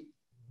really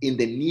in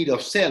the need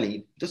of selling,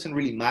 it doesn't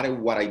really matter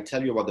what I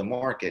tell you about the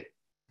market.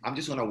 I'm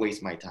just gonna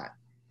waste my time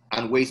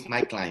and waste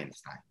my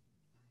client's time.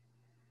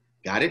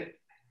 Got it?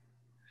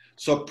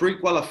 So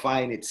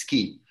pre-qualifying, it's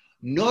key.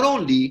 Not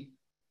only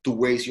to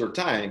waste your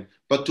time,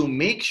 But to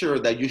make sure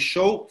that you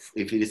show,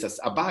 if it is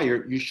a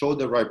buyer, you show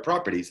the right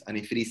properties. And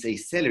if it is a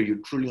seller,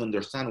 you truly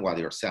understand why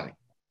they're selling.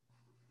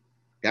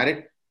 Got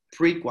it?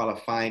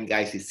 Pre-qualifying,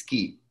 guys, is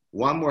key.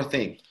 One more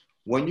thing.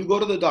 When you go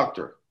to the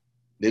doctor,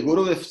 they go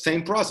to the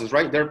same process,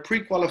 right? They're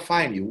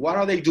pre-qualifying you. What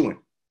are they doing,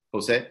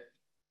 Jose?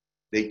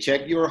 They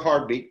check your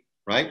heartbeat,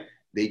 right?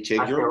 They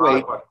check your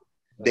weight.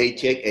 They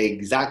check,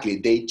 exactly.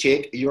 They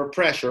check your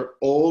pressure,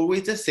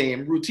 always the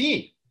same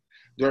routine.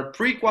 They're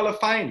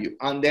pre-qualifying you.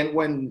 And then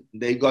when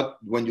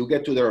you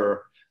get to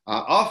their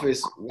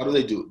office, what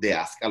do? They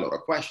ask a lot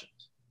of questions.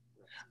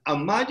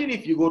 Imagine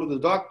if you go to the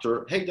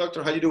doctor, hey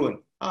doctor, how you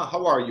doing?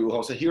 How are you,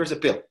 Jose? Here's a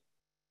pill.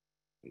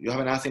 You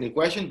haven't asked any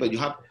questions, but you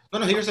have, no,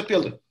 here's a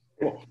pill.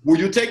 Will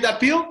you take that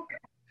pill?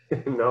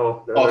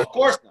 No. Of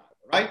course not,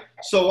 right?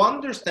 So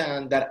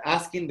understand that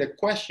asking the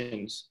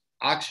questions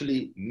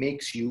actually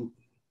makes you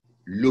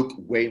look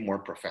way more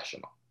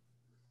professional.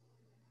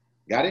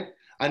 Got it?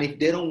 And if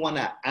they don't want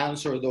to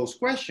answer those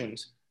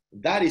questions,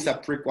 that is a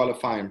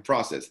pre-qualifying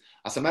process.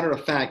 As a matter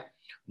of fact,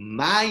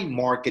 my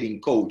marketing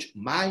coach,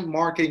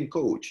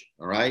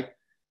 all right,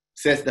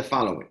 says the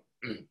following.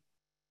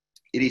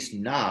 It is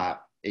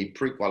not a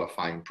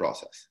pre-qualifying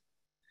process.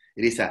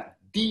 It is a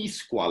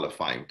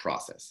disqualifying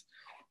process.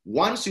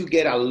 Once you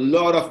get a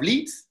lot of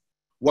leads,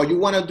 what you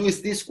want to do is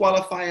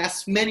disqualify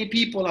as many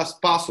people as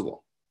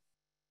possible.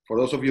 For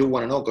those of you who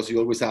want to know, because you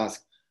always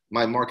ask,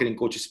 my marketing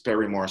coach is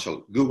Perry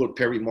Marshall. Google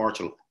Perry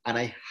Marshall, and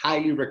I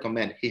highly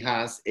recommend. He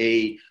has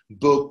a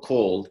book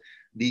called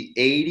The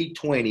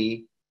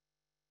 80-20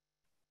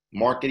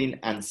 Marketing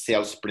and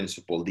Sales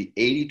Principle. The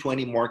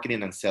 80-20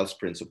 Marketing and Sales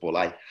Principle.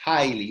 I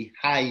highly,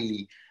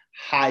 highly,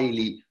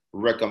 highly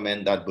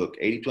recommend that book.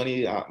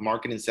 80-20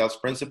 Marketing and Sales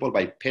Principle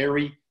by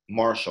Perry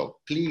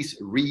Marshall. Please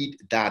read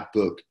that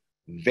book.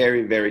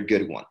 Very, very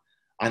good one.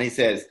 And he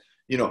says,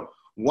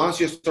 once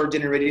you start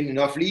generating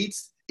enough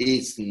leads,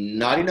 it's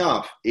not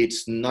enough.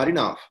 It's not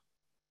enough.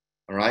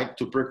 All right.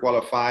 To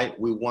pre-qualify,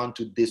 we want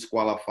to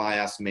disqualify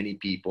as many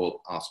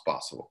people as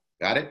possible.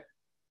 Got it?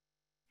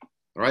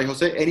 All right,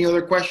 Jose. Any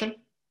other question?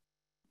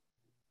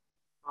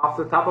 Off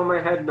the top of my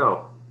head,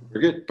 no.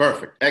 Very good.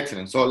 Perfect.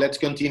 Excellent. So let's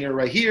continue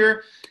right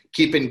here.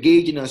 Keep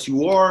engaging as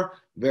you are.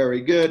 Very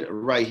good.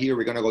 Right here,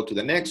 we're going to go to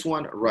the next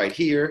one right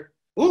here.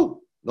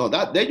 Oh, no,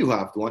 there you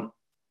have one.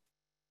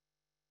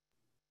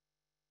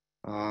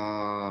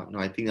 No,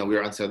 I think that we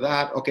answered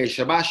that. Okay,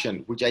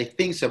 Sebastian, which I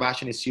think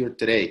Sebastian is here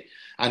today.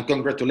 And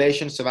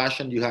congratulations,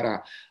 Sebastian. You had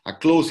a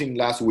closing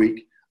last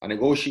week, a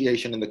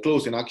negotiation in the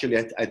closing. Actually,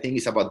 I think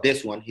it's about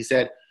this one. He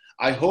said,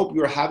 I hope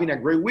you're having a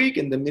great week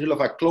in the middle of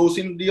a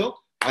closing deal.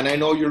 And I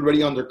know you're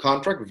already under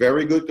contract.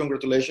 Very good.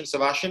 Congratulations,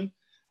 Sebastian.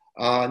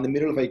 In the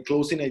middle of a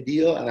closing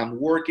deal, and I'm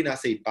working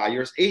as a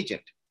buyer's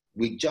agent.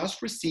 We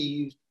just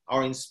received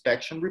our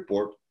inspection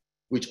report,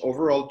 which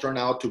overall turned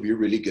out to be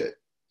really good.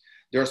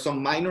 There are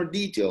some minor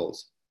detail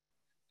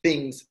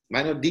things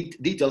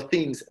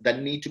that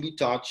need to be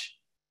touched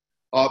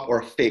up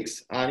or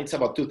fixed, and it's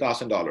about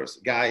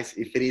 $2,000. Guys,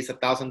 if it is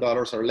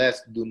 $1,000 or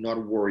less, do not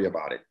worry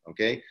about it,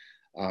 okay?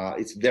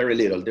 It's very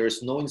little.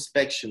 There's no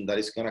inspection that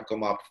is gonna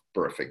come up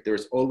perfect.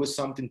 There's always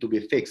something to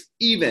be fixed,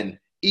 even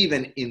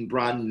in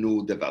brand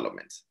new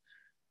developments.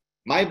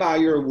 My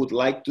buyer would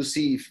like to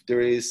see if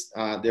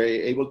they're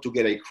able to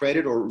get a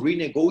credit or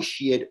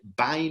renegotiate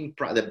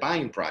the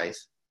buying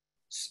price,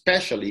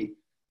 especially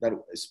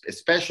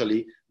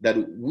that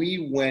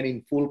we went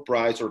in full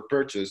price or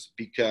purchase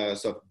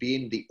because of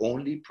being the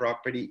only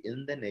property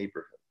in the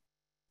neighborhood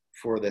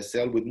for the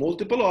sale with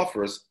multiple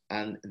offers,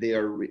 and they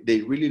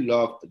really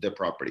love the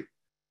property.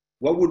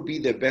 What would be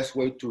the best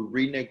way to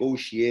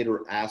renegotiate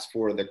or ask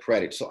for the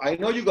credit? So I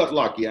know you got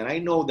lucky, and I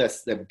know that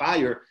the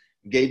buyer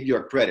gave you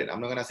a credit.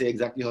 I'm not gonna say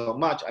exactly how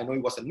much. I know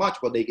it wasn't much,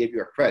 but they gave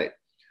you a credit.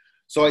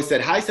 So I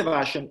said, hi,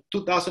 Sebastian,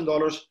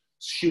 $2,000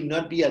 should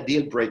not be a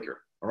deal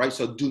breaker. All right,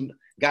 so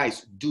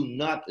guys, do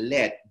not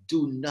let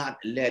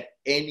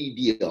any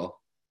deal,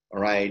 all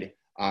right,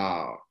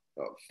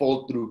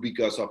 fall through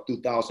because of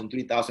 $2,000,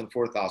 $3,000,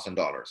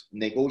 $4,000.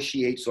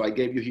 Negotiate. So I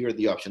gave you here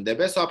the option. The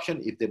best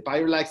option, if the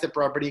buyer likes the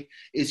property,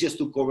 is just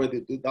to cover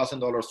the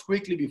 $2,000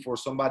 quickly before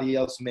somebody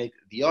else make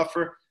the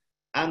offer,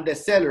 and the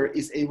seller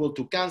is able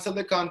to cancel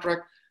the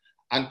contract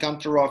and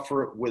counter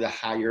offer with a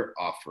higher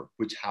offer,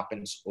 which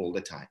happens all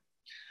the time.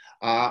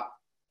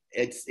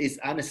 It's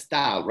on a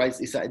style, right?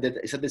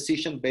 It's a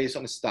decision based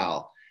on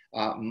style.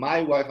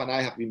 My wife and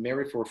I have been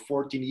married for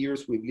 14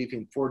 years. We've lived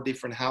in 4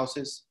 different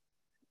houses.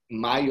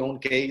 My own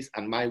case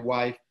and my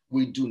wife,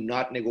 we do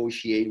not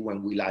negotiate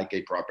when we like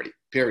a property,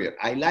 period.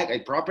 I like a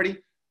property.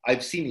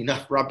 I've seen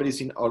enough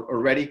properties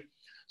already.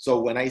 So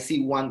when I see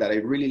one that I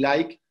really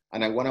like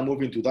and I want to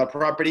move into that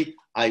property,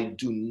 I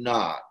do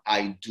not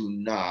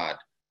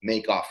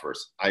make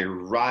offers. I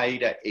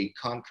write a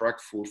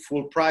contract for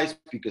full price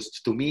because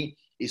to me,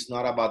 it's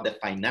not about the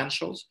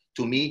financials.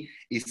 To me,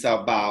 it's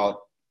about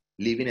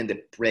living in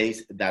the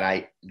place that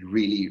I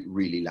really,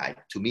 really like.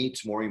 To me,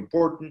 it's more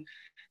important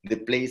the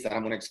place that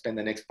I'm going to spend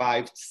the next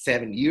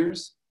 5-7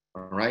 years,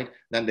 all right,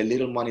 than the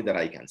little money that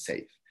I can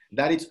save.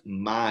 That is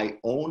my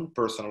own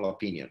personal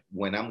opinion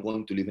when I'm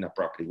going to live in a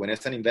property. When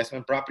it's an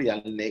investment property,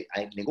 I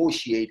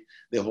negotiate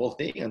the whole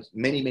thing, and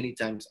many, many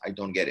times I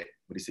don't get it.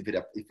 But if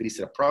it is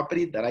a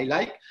property that I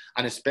like,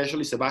 and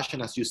especially,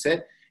 Sebastian, as you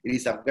said, it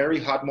is a very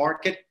hot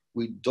market,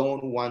 we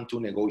don't want to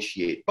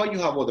negotiate. But you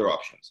have other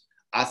options.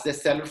 As the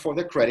seller for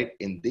the credit,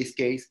 in this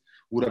case,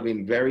 would have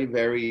been very,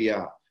 very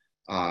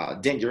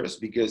dangerous,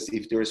 because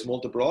if there is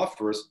multiple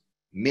offers,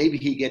 maybe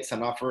he gets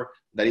an offer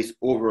that is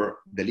over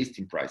the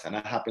listing price, and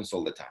that happens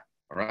all the time.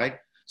 All right.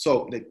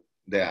 So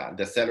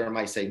the seller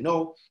might say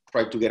no,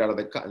 try to get out of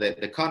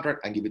the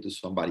contract and give it to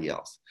somebody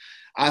else.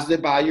 Ask the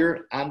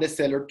buyer and the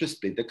seller to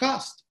split the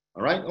cost.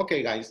 All right.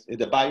 Okay, guys.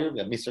 The buyer,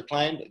 Mr.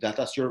 Client,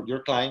 that's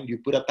your client. You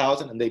put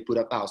 $1,000 and they put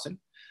 $1,000.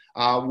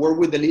 Work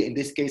with in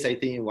this case, I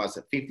think it was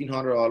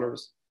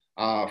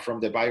 $1,500 from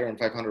the buyer and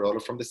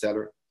 $500 from the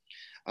seller.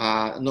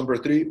 Number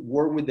 3,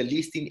 work with the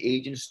listing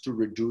agents to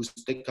reduce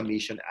the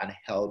commission and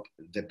help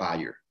the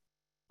buyer.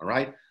 All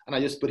right. And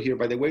I just put here,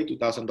 by the way,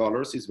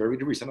 $2,000 is very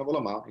reasonable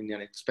amount in an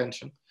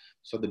inspection.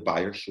 So the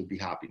buyer should be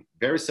happy.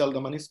 Very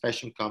seldom an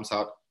inspection comes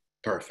out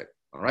perfect.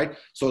 All right.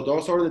 So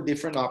those are the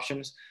different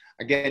options.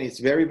 Again, it's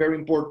very, very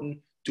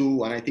important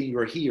to, and I think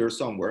you're here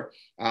somewhere,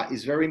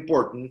 it's very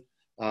important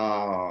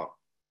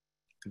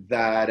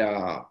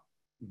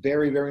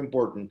very, very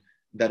important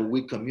that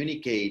we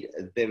communicate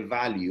the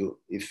value,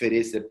 if it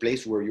is the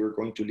place where you're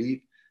going to live,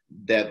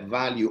 the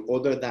value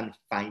other than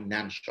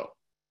financial,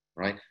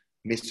 right?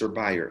 Mr.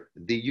 Buyer,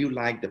 do you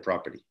like the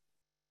property?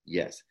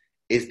 Yes.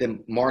 Is the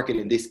market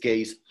in this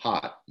case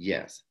hot?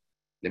 Yes.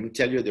 Let me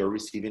tell you, they're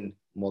receiving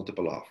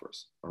multiple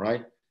offers, all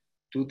right?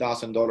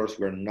 $2,000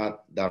 were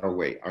not that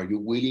away. Are you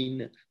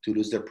willing to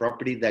lose the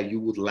property that you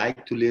would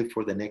like to live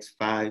for the next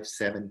 5,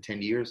 7,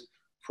 10 years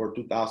for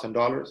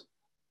 $2,000?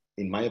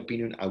 In my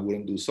opinion, I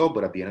wouldn't do so,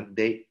 but at the end of the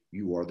day,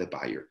 you are the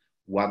buyer.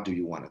 What do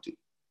you want to do?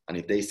 And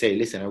if they say,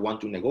 listen, I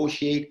want to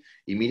negotiate,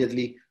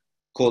 immediately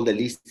call the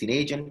listing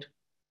agent,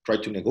 try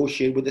to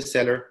negotiate with the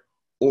seller,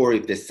 or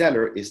if the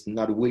seller is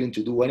not willing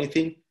to do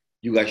anything,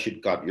 you guys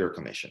should cut your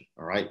commission,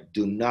 all right?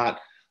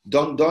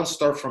 Don't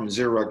start from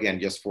zero again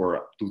just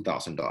for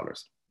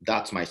 $2,000.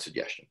 That's my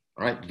suggestion,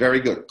 all right? Very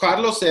good.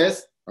 Carlos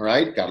says, all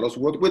right, Carlos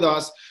worked with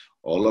us.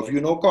 All of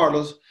you know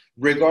Carlos.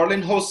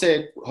 Regarding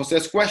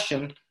Jose's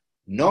question,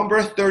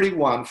 number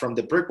 31 from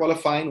the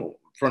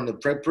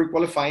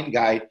pre-qualifying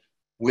guide,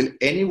 will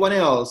anyone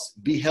else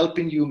be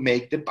helping you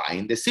make the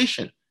buying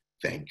decision?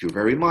 Thank you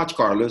very much,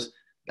 Carlos.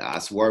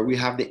 That's where we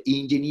have the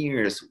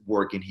engineers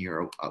working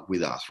here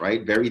with us,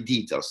 right? Very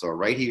detailed. So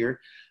right here,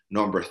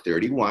 number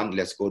 31,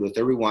 let's go to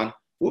 31.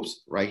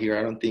 Oops, right here,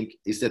 I don't think,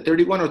 is it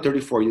 31 or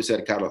 34 you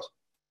said, Carlos?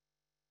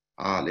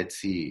 Let's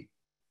see.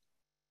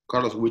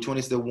 Carlos, which one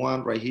is the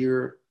one right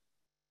here?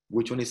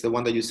 Which one is the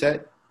one that you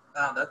said?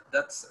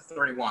 That's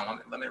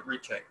 31. Let me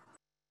recheck.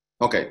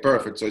 Okay,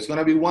 perfect. So it's going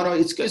to be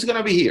it's going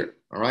to be here,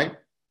 all right?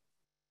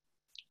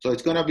 So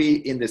it's going to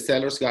be in the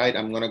seller's guide.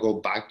 I'm going to go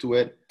back to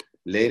it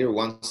later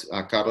once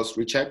Carlos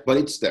recheck, but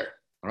it's there,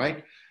 all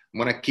right?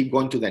 I'm going to keep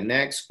going to the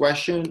next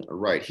question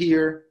right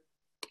here.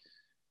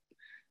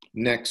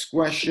 Next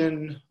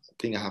question. I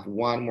think I have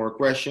one more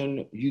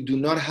question. You do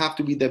not have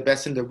to be the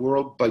best in the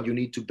world, but you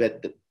need to be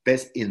the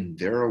best in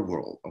their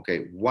world.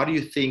 Okay, what do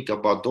you think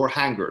about door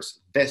hangers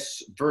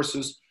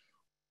versus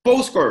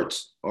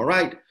postcards? All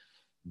right,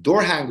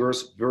 door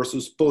hangers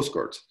versus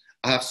postcards.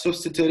 I have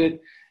substituted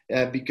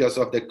because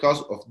of the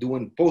cost of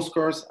doing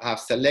postcards. I have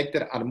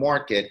selected a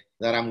market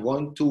that I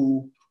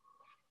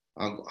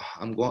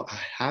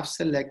have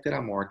selected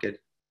a market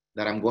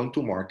that I'm going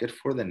to market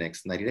for the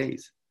next 90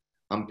 days.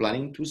 I'm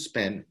planning to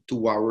spend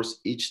 2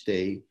 hours each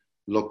day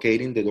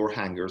locating the door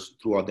hangers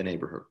throughout the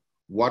neighborhood.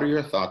 What are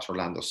your thoughts,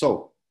 Orlando?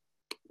 So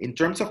in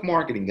terms of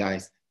marketing,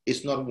 guys,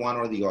 it's not one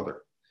or the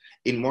other.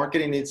 In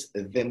marketing, it's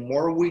the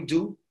more we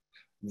do,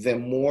 the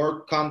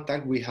more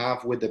contact we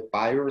have with the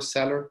buyer or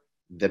seller,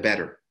 the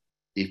better.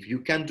 If you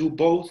can do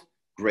both,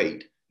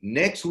 great.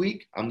 Next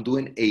week, I'm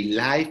doing a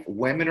live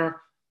webinar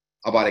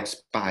about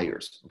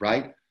expires,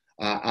 right?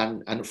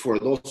 And for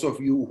those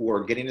of you who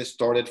are getting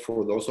started,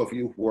 for those of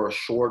you who are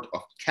short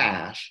of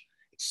cash,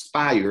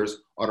 expires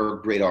are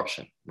a great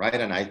option, right?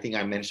 And I think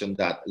I mentioned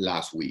that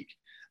last week.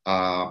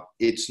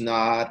 It's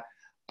not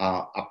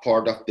a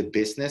part of the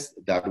business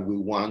that we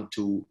want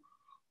to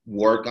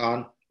work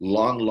on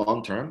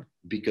long term,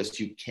 because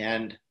you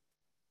can't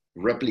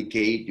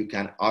replicate, you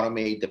can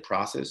automate the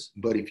process.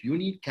 But if you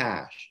need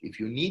cash, if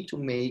you need to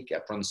make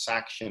a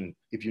transaction,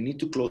 if you need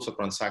to close a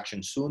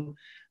transaction soon,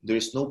 there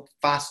is no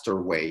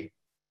faster way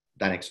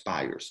than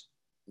expires.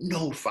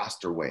 No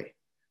faster way.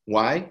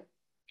 Why?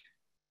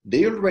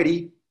 They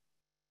already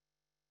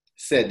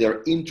said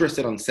they're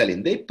interested in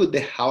selling. They put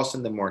the house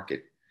in the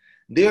market.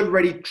 They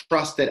already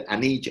trusted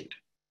an agent.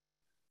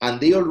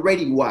 And they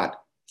already what?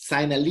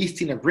 Sign a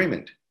listing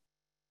agreement.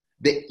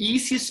 The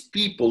easiest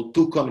people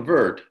to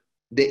convert,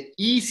 the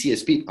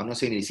easiest people, I'm not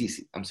saying it's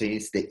easy, I'm saying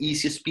it's the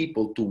easiest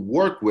people to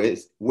work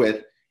with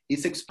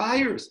is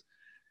expires.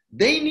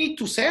 They need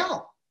to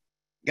sell.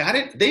 Got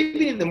it? They've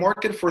been in the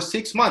market for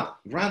 6 months.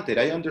 Granted,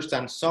 I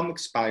understand some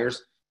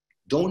expires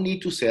don't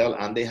need to sell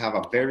and they have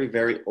a very,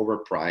 very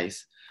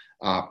overpriced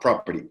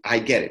property. I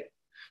get it.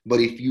 But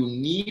if you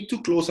need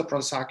to close a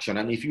transaction,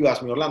 and if you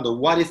ask me, Orlando,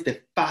 what is the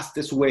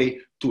fastest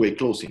way to a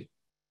closing?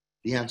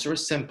 The answer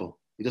is simple.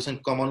 It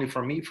doesn't come only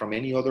from me, from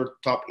any other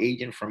top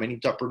agent, from any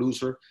top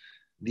producer.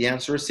 The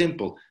answer is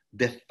simple.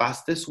 The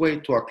fastest way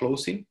to a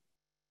closing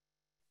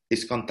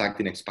is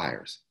contacting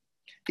expires.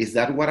 Is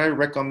that what I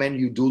recommend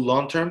you do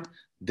long-term?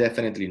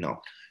 Definitely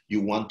no.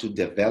 You want to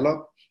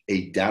develop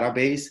a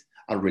database,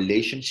 a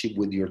relationship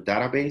with your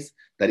database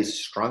that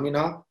is strong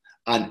enough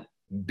and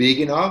big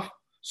enough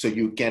so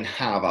you can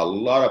have a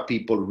lot of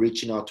people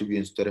reaching out to you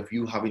instead of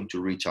you having to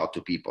reach out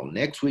to people.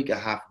 Next week, I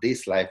have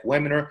this live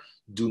webinar.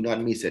 Do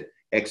not miss it.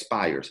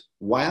 Expires.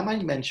 Why am I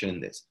mentioning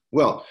this?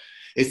 Well,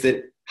 it's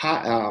that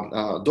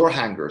door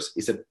hangers,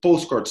 it's that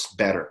postcards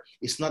better.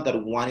 It's not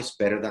that one is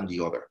better than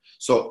the other.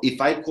 So if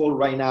I call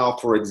right now,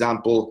 for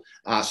example,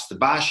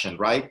 Sebastian,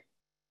 right?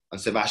 And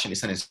Sebastian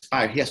is an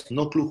expire. He has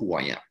no clue who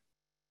I am.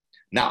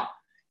 Now,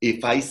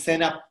 if I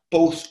send a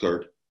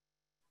postcard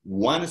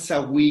once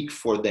a week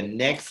for the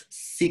next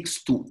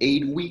 6 to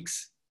 8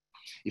 weeks,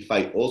 if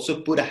I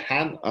also put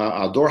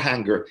a door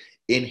hanger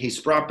in his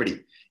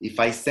property, if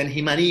I send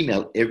him an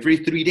email every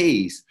 3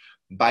 days,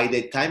 by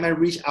the time I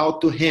reach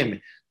out to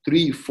him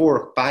 3,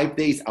 4, 5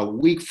 days, a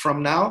week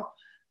from now,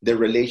 the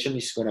relation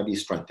is going to be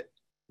strengthened.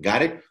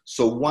 Got it?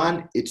 So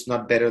one, it's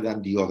not better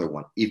than the other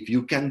one. If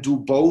you can do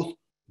both,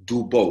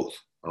 do both.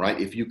 All right.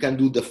 If you can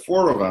do the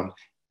 4 of them,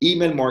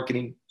 email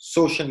marketing,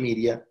 social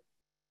media,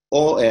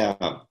 all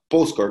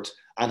postcards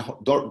and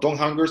door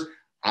hangers,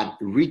 and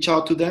reach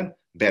out to them,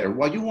 better.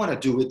 What you want to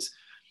do is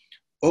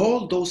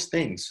all those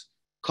things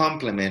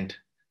complement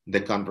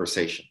the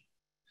conversation.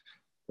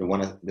 They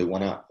want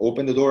to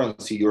open the door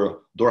and see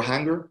your door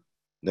hanger.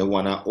 They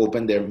want to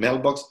open their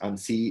mailbox and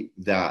see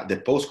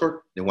the postcard.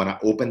 They want to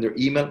open their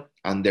email,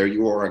 and there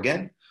you are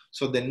again.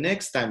 So the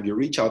next time you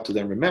reach out to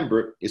them,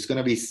 remember, it's going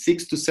to be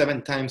 6 to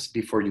 7 times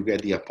before you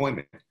get the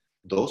appointment.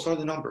 Those are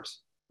the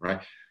numbers,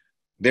 right?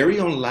 Very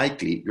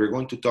unlikely you're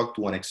going to talk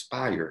to an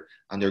expire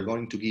and they're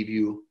going to give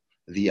you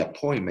the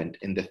appointment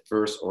in the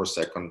first or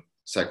second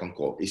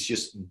call. It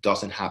just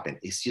doesn't happen.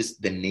 It's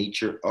just the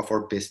nature of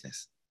our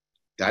business.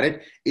 Got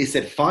it? Is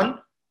it fun?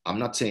 I'm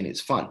not saying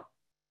it's fun, all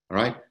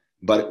right?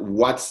 But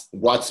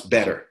what's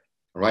better,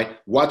 all right?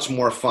 What's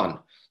more fun?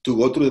 To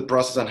go through the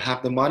process and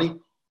have the money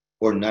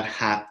or not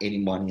have any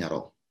money at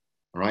all,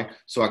 all right?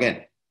 So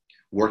again,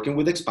 working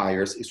with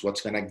expires is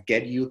what's gonna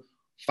get you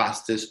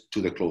fastest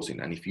to the closing.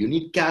 And if you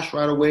need cash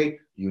right away,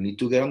 you need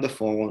to get on the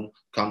phone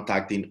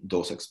contacting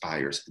those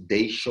expires.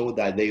 They show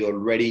that they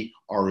already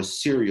are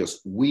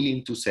serious,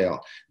 willing to sell.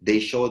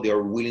 They show they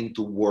are willing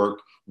to work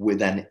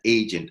with an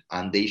agent,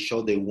 and they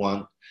show they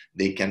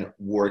can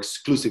work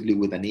exclusively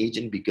with an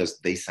agent because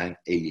they signed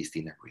a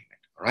listing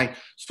agreement. All right.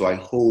 So I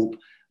hope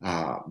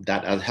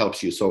that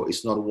helps you. So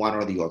it's not one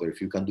or the other. If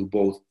you can do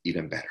both,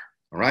 even better.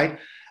 All right.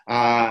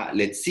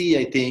 Let's see.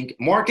 I think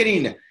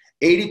marketing.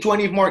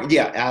 80-20 market,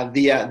 yeah.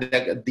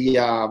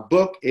 The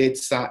book,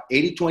 it's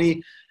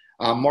 80-20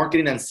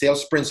 marketing and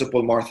sales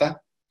principle, Martha.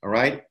 All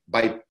right,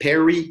 by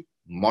Perry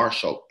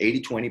Marshall.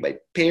 80-20 by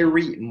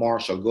Perry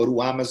Marshall. Go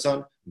to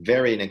Amazon.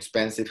 Very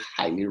inexpensive.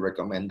 Highly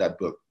recommend that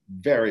book.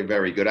 Very,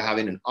 very good. I have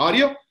it in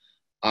audio,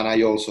 and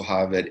I also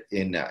have it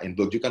in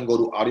book. You can go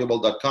to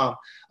audible.com,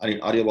 and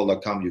in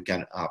audible.com you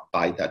can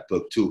buy that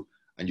book too,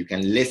 and you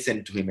can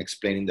listen to him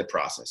explaining the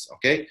process.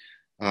 Okay.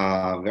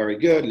 Very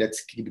good.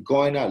 Let's keep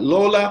going.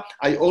 Lola,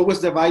 I always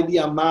divide the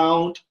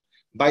amount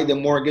by the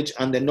mortgage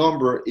and the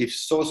number. If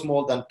so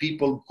small, then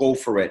people go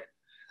for it.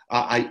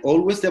 I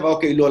always divide.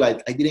 Okay,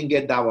 Lola, I didn't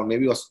get that one.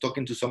 Maybe I was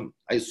talking to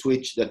I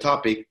switched the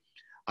topic.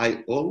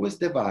 I always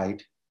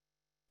divide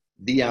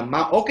the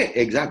amount. Okay,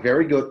 exact.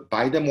 Very good.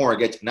 By the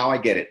mortgage. Now I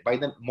get it. By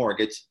the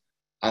mortgage.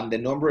 And the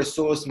number is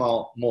so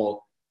small,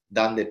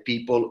 then the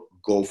people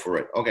go for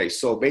it. Okay,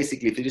 so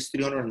basically, if it is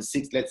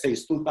 306, let's say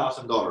it's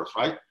 $2,000,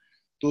 right?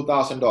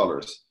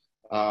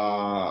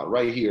 $2,000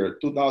 right here,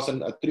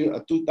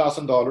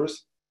 $2,000,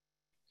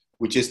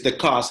 which is the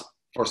cost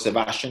for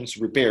Sebastian's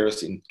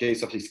repairs in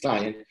case of his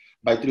client.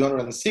 By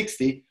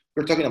 360,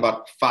 we're talking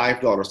about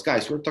 $5,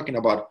 guys. We're talking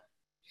about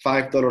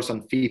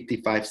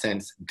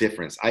 $5.55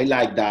 difference. I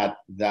like that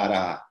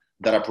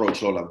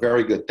approach, Lola.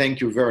 Very good.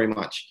 Thank you very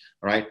much.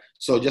 All right.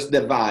 So just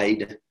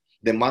divide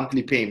the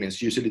monthly payments,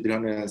 usually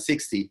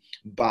 360,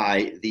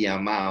 by the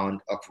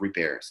amount of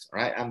repairs. All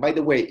right. And by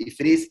the way,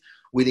 if it is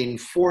within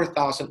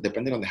 $4,000,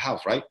 depending on the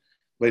house, right?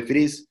 But if it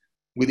is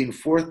within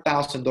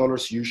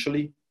 $4,000,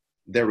 usually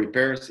the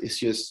repairs is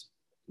just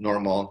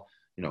normal,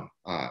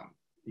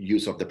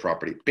 use of the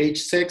property.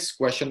 Page 6,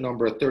 question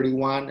number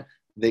 31,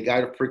 the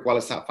guide of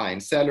pre-qualifying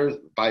sellers,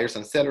 buyers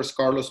and sellers.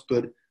 Carlos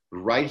put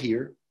right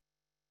here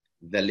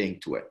the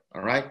link to it.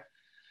 All right.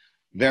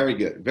 Very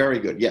good. Very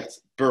good.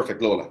 Yes.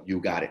 Perfect, Lola. You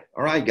got it.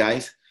 All right,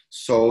 guys.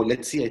 So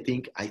let's see. I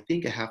think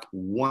I have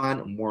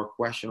one more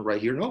question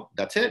right here. No,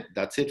 that's it.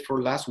 That's it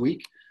for last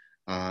week.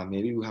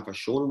 Maybe we have a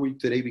shorter week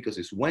today because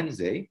it's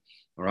Wednesday.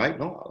 All right,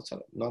 no, it's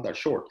not that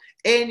short.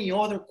 Any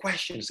other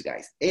questions,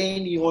 guys?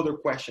 Any other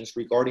questions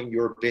regarding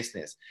your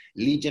business?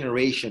 Lead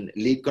generation,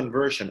 lead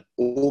conversion,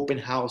 open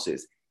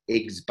houses,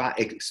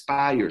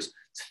 expires,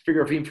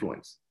 sphere of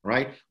influence,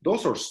 right?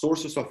 Those are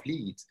sources of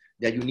leads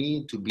that you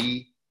need to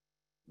be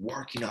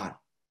working on.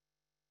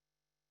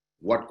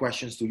 What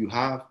questions do you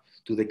have?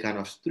 To the count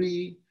of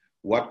 3.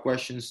 What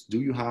questions do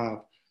you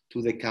have?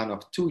 To the count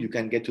of 2. You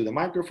can get to the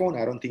microphone.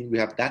 I don't think we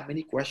have that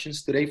many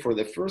questions today. For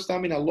the first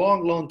time in a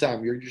long, long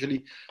time, you're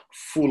usually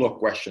full of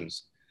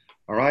questions.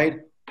 All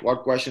right.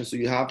 What questions do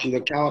you have to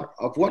the count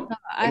of 1?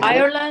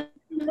 Ireland.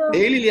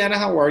 Hey, Liliana,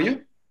 how are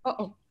you?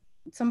 Uh-oh.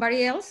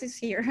 Somebody else is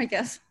here, I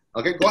guess.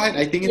 Okay, go ahead.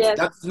 I think it's,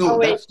 that's new.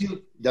 That's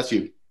you. That's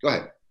you. Go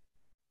ahead.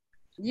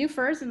 You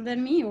first and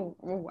then me? Or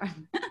what?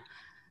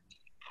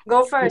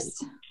 Go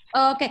first.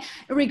 Okay.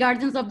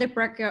 Regarding of the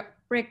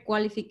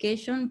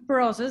pre-qualification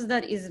process,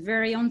 that is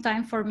very on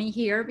time for me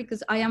here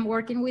because I am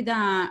working with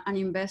an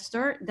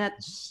investor that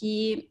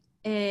she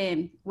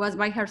was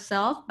by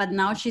herself, but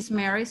now she's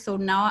married. So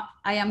now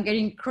I am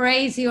getting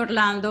crazy,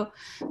 Orlando,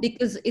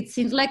 because it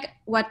seems like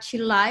what she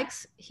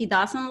likes, he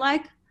doesn't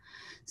like.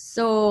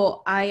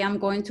 So I am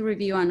going to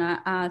review, and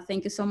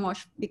thank you so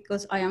much,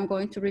 because I am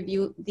going to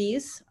review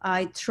this.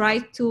 I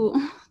tried to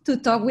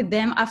talk with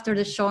them after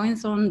the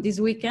showings on this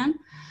weekend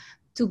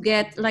to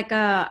get like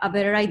a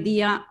better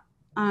idea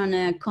on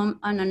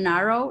a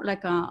narrow,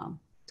 like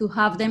to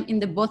have them in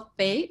the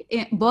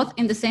both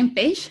in the same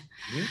page.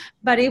 Mm-hmm.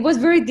 But it was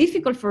very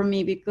difficult for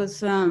me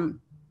because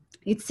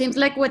it seems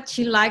like what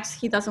she likes,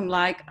 he doesn't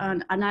like,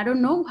 and I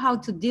don't know how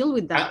to deal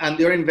with that. And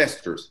they're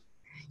investors.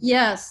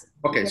 Yes.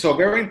 Okay, so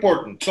very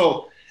important.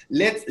 So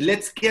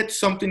let's get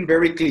something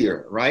very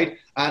clear, right?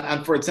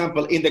 And for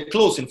example, in the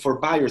closing for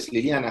buyers,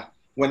 Liliana,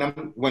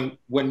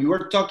 when you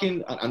are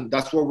talking, and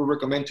that's what we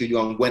recommend to you,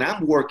 and when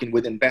I'm working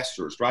with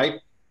investors, right?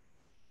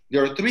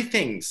 There are 3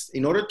 things.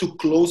 In order to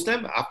close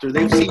them after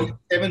they've seen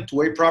 7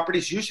 to 8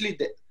 properties, usually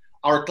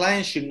our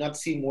clients should not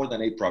see more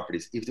than 8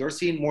 properties. If they're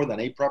seeing more than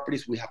 8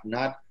 properties, we have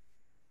not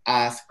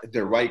asked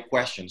the right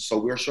questions. So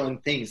we're showing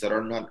things that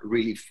are not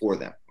really for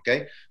them,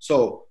 okay?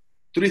 So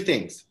 3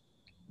 things.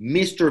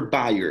 Mr.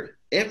 Buyer,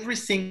 every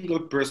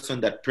single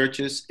person that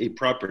purchases a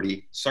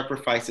property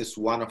sacrifices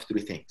one of 3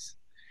 things.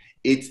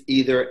 It's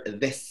either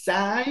the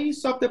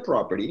size of the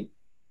property,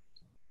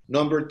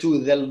 number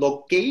 2, the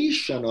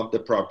location of the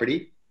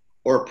property,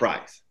 or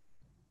price.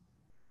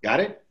 Got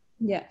it?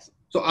 Yes.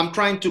 So I'm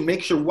trying to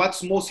make sure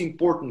what's most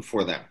important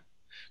for them.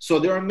 So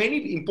there are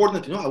many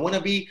important things. I want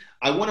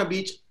to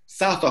beach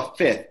south of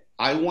 5th.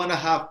 I want to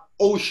have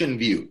ocean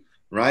view,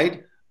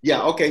 right?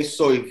 Yeah, okay,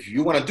 so if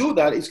you want to do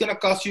that, it's going to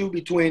cost you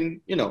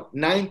between,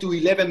 $9 to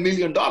 $11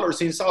 million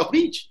in South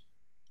Beach,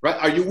 right?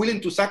 Are you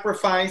willing to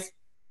sacrifice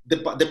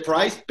the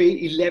price,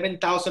 pay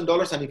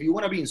 $11,000? And if you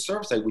want to be in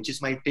Surfside, which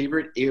is my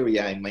favorite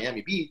area in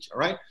Miami Beach, all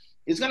right,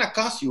 it's going to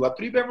cost you, a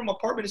 3-bedroom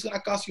apartment is going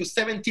to cost you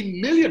 $17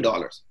 million,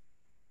 all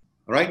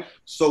right?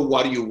 So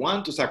what do you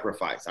want to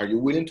sacrifice? Are you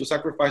willing to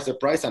sacrifice the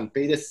price and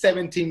pay the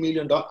 $17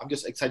 million? I'm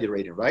just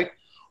exaggerating, right?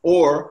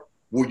 Or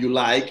would you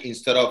like,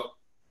 instead of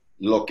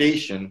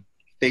location,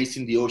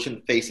 facing the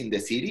ocean, facing the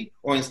city,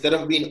 or instead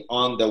of being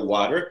on the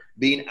water,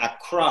 being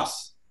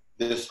across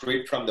the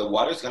street from the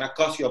water, it's going to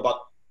cost you about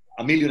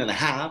 $1.5 million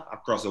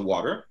across the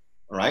water,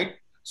 all right?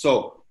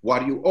 So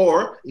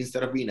or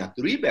instead of being a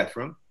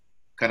 3-bedroom,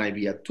 can I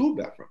be a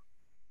 2-bedroom?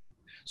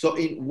 So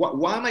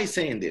why am I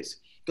saying this?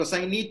 Because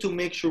I need to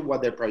make sure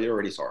what their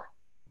priorities are.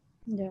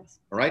 Yes.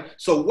 All right?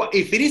 So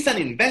if it is an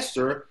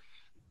investor,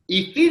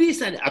 if it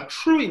is a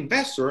true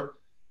investor,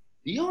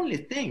 the only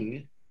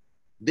thing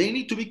they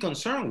need to be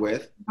concerned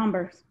with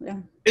numbers, yeah,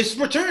 is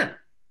return.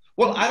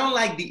 Well, I don't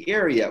like the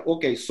area.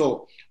 Okay,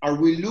 so are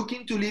we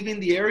looking to live in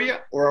the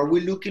area, or are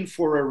we looking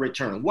for a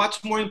return?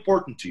 What's more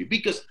important to you?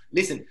 Because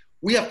listen,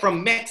 we are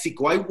from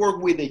Mexico. I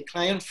worked with a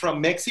client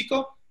from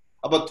Mexico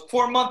about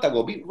 4 months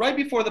ago, right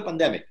before the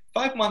pandemic,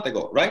 5 months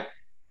ago, right?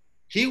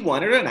 He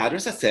wanted an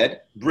address that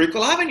said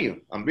Brickell Avenue.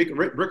 And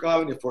Brickell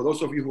Avenue, for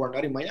those of you who are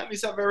not in Miami,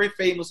 is a very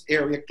famous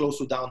area close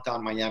to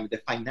downtown Miami, the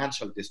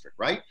financial district,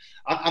 right?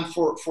 And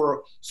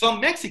for some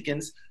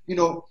Mexicans,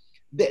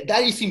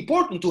 that is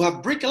important to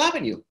have Brickell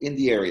Avenue in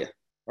the area,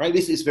 right?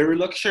 This is very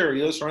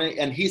luxurious, right?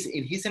 And he's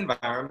in his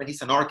environment,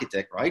 he's an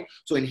architect, right?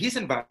 So in his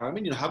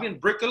environment, having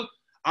Brickell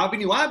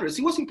Avenue address,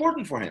 it was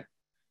important for him.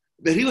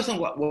 But he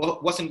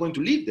wasn't going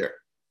to live there.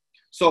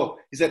 So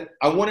he said,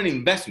 I want an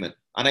investment.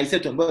 And I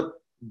said to him, but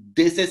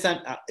this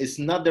it's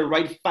not the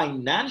right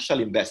financial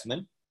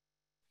investment,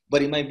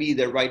 but it might be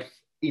the right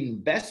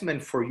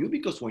investment for you,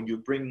 because when you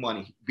bring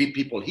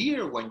people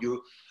here, when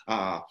you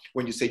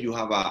say you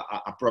have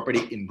a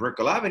property in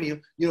Brickell Avenue,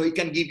 it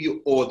can give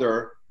you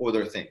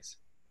other things.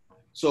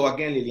 So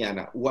again,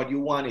 Liliana, what you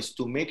want is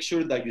to make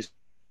sure that you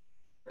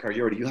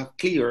priority, you have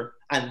clear,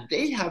 and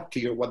they have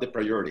clear what the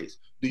priority is.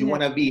 Do you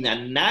want to be in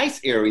a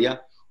nice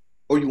area,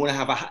 or you want to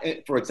have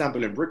for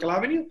example, in Brickell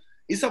Avenue,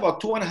 it's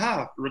about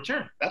 2.5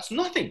 return. That's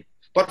nothing.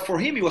 But for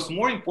him, it was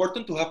more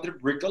important to have the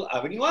Brickell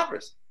Avenue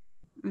address.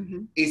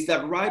 Is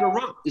that right or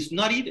wrong? It's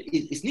not either.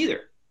 It's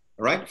neither.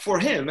 All right. For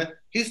him,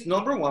 his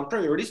number one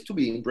priority is to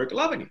be in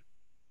Brickell Avenue,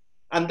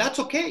 and that's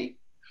okay.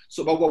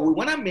 So, but what we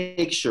want to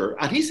make sure,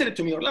 and he said it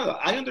to me, Orlando,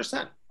 I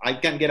understand. I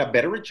can get a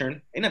better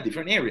return in a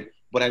different area,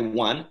 but I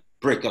want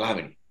Brickell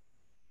Avenue.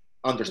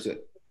 Understood.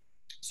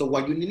 So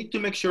what you need to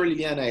make sure,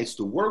 Liliana, is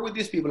to work with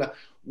these people.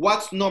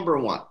 What's number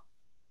one,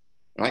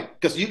 right?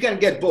 Because you can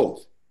get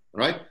both,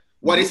 right?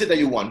 What is it that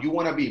you want? You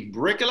want to be in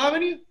Brickell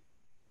Avenue,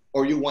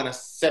 or you want a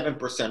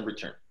 7%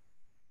 return?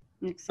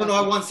 Exactly. No,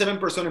 I want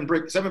 7% in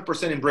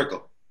 7% in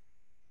Brickell.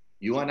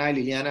 You and I,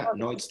 Liliana,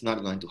 no, it's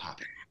not going to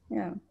happen.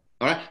 Yeah.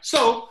 All right.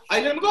 So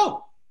I let him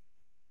go.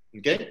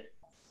 Okay.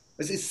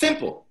 It's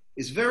simple.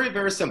 It's very,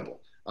 very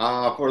simple.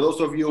 For those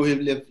of you who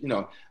live,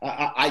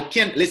 I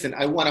can't listen.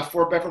 I want a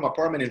 4-bedroom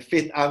apartment in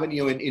Fifth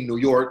Avenue in New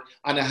York,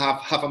 and I have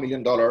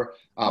 $500,000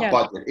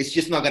 budget. It's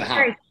just not going to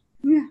happen.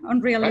 Yeah,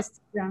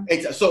 unrealistic. Right?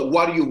 Yeah. So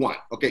what do you want?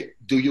 Okay.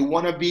 Do you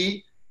want to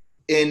be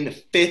in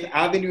Fifth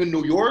Avenue in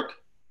New York?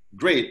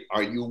 Great.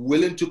 Are you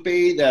willing to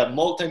pay the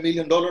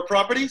multi-million-dollar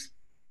properties?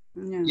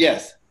 Yeah.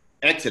 Yes.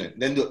 Excellent.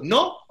 Then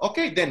no.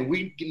 Okay. Then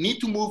we need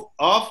to move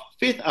off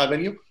Fifth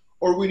Avenue,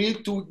 or we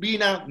need to be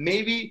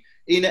maybe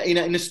in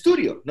a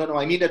studio. No,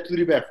 I need a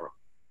 3-bedroom.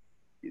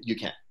 You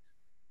can't.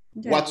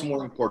 Yeah. What's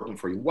more important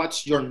for you?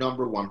 What's your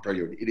number one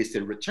priority? It is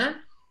the return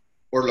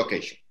or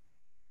location.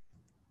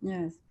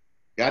 Yes.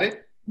 Got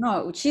it?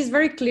 No, she's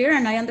very clear,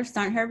 and I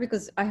understand her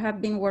because I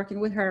have been working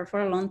with her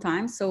for a long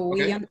time, so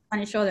we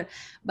understand each other.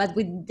 But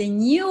with the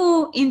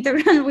new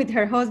integral with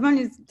her husband,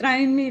 it's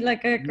driving me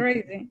like a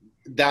crazy.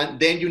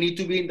 Then you need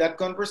to be in that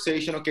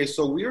conversation. Okay,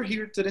 so we're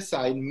here to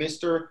decide,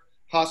 Mr.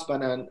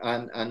 Husband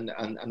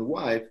and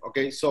wife.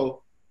 Okay,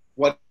 so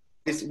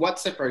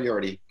what's the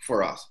priority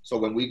for us? So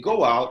when we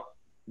go out,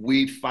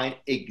 we find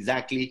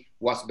exactly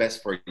what's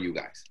best for you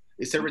guys.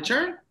 Is it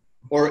return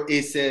or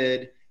is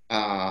it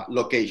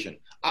location?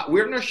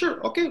 We're not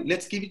sure. Okay,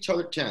 let's give each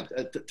other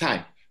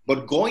time.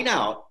 But going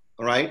out,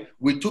 all right,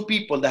 with two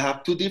people that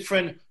have two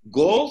different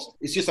goals,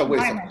 it's just a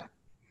waste of time.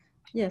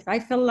 Yes, I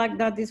feel like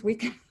that this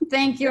weekend.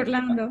 Thank you,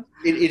 Orlando.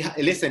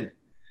 Listen,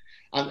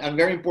 and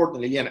very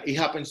important, Liliana, it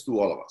happens to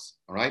all of us,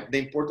 all right? The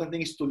important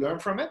thing is to learn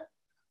from it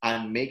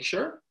and make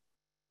sure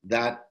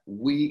that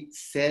we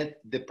set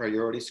the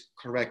priorities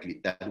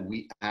correctly, that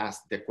we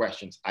ask the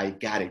questions. I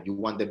got it. You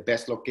want the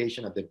best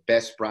location at the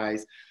best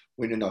price.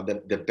 We know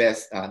the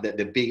best,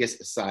 the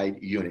biggest side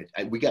unit.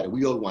 We got it.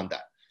 We all want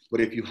that. But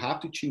if you have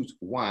to choose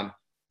one,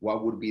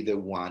 what would be the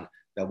one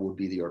that would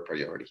be your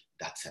priority?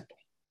 That's simple.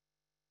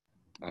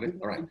 Got it?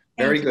 All right.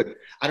 Very good.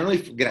 I don't know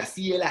if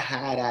Graciela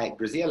had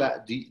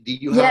Graciela, do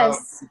you have?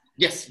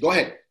 Yes, go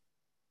ahead.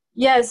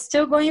 Yes,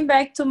 still going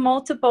back to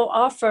multiple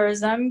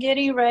offers. I'm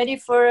getting ready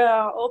for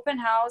an open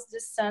house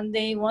this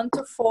Sunday, 1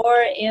 to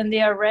 4, and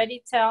they are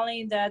already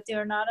telling that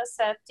they're not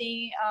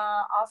accepting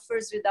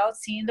offers without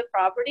seeing the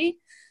property.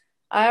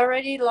 I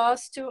already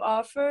lost 2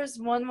 offers.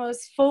 One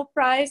was full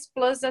price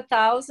plus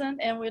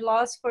 1,000, and we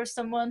lost for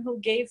someone who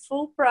gave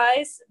full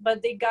price,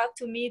 but they got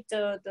to meet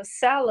the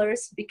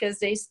sellers because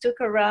they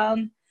stuck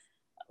around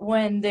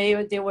when they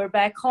were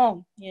back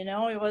home. You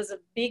know, it was a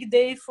big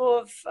day full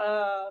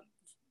of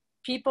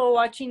people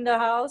watching the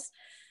house.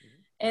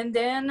 And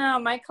then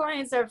my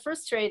clients are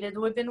frustrated.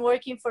 We've been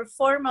working for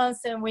 4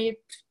 months and we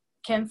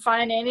can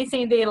find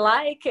anything they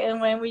like.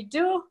 And when we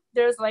do,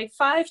 there's like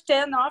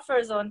 5-10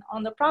 offers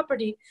on the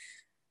property.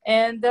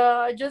 And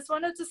I just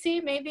wanted to see,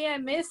 maybe I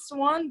missed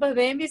one, but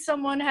maybe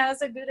someone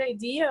has a good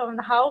idea on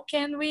how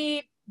can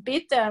we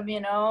beat them, you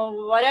know,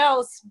 what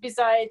else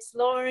besides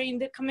lowering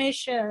the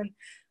commission,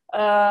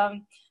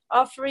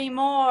 offering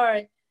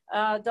more.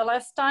 The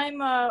last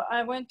time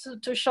I went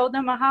to show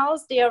them a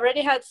house, they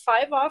already had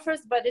 5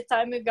 offers by the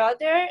time we got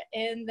there,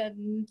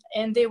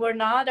 and they were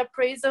not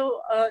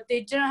appraisal.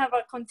 They didn't have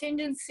a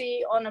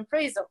contingency on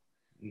appraisal.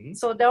 Mm-hmm.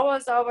 So that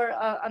was our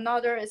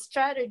another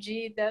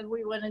strategy that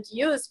we wanted to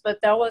use, but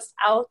that was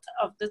out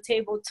of the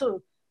table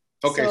too.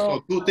 Okay,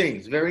 so 2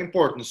 things, very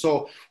important.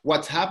 So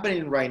what's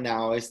happening right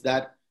now is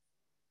that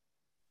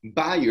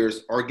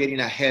buyers are getting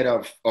ahead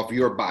of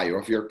your buyer,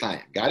 of your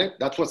client. Got it?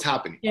 That's what's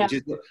happening. Yeah. Which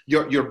is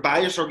your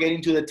buyers are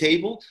getting to the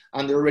table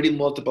and there are already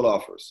multiple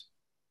offers.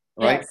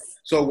 All right. Yes.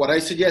 So what I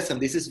suggest,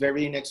 and this is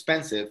very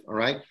inexpensive, all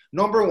right.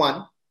 Number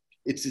one,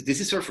 this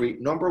is for free.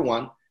 Number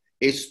one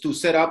is to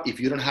set up, if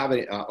you don't have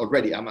it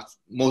already,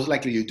 most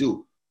likely you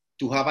do,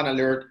 to have an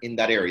alert in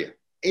that area.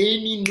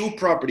 Any new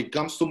property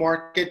comes to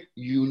market,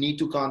 you need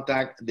to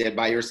contact the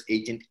buyer's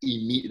agent,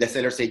 the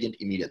seller's agent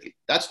immediately.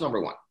 That's number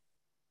one,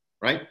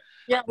 right?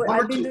 Yeah,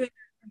 I've been doing.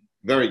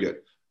 Very good.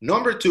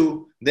 Number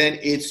 2, then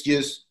it's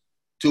just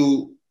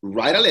to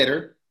write a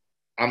letter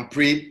and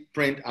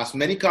print as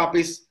many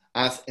copies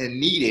as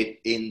needed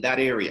in that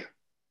area.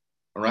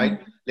 All right.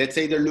 Mm-hmm. Let's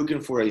say they're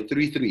looking for a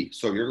 3-3.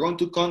 So you're going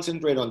to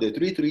concentrate on the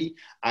 3-3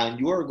 and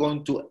you are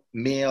going to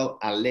mail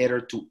a letter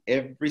to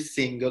every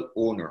single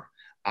owner.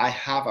 I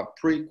have a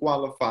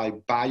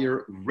pre-qualified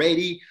buyer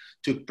ready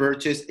to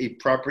purchase a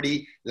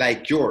property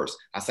like yours.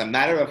 As a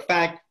matter of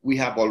fact, we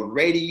have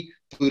already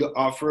put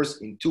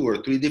offers in 2 or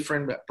 3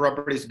 different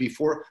properties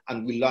before,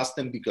 and we lost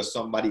them because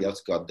somebody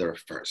else got there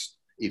first.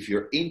 If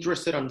you're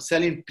interested in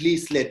selling,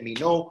 please let me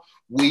know.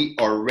 We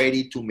are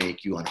ready to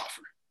make you an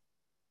offer.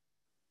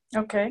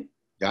 Okay.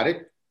 Got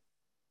it?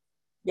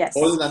 Yes.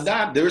 Other than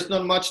that, there's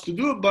not much to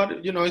do,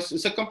 but you know,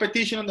 it's a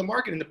competition on the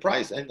market and the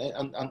price and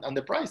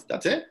the price.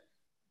 That's it,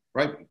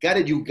 right? Got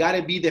it. You got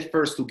to be the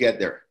first to get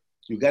there.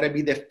 You got to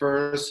be the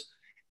first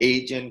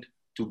agent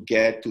to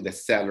get to the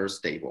seller's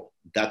table.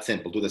 That's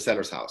simple, to the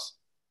seller's house.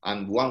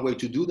 And one way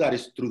to do that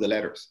is through the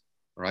letters,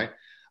 right?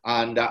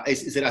 And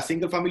is it a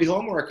single family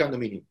home or a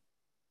condominium?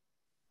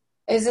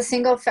 It's a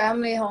single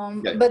family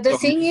home, Yeah. but the So-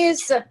 thing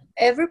is,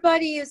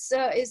 everybody is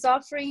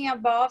offering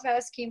above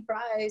asking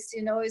price.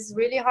 You know, it's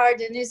really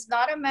hard, and it's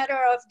not a matter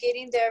of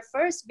getting there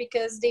first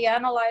because they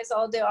analyze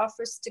all the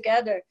offers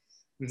together.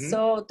 Mhm.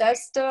 So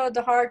that's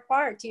the hard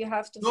part. You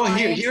have to No,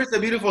 find. here's the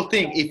beautiful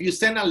thing. If you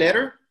send a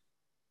letter,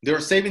 they're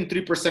saving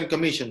 3%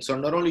 commission. So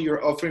not only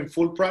you're offering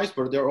full price,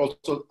 but they're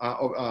also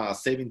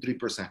saving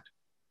 3%.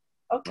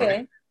 Okay.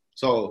 Right?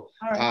 So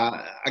All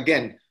right.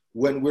 again,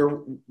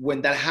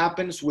 when that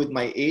happens with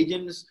my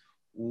agents,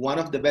 one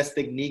of the best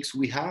techniques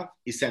we have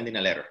is sending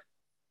a letter.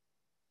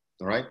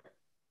 All right.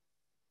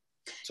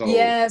 So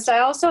Yes,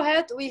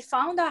 we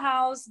found a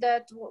house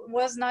that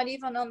was not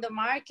even on the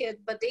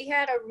market, but they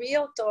had a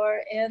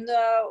realtor, and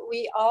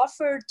we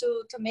offered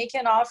to make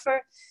an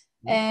offer.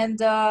 And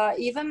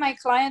even my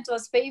client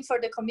was paying for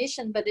the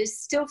commission, but they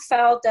still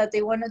felt that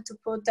they wanted to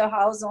put the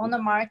house on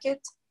the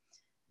market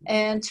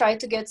and try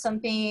to get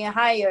something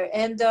higher.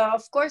 And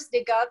of course,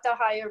 they got a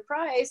higher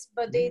price,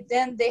 but they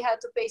had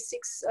to pay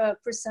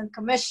 6%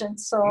 commission.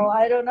 So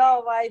I don't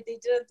know why they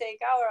didn't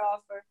take our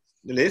offer.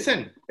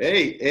 listen,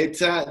 hey,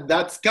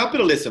 that's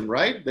capitalism,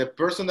 right? The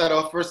person that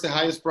offers the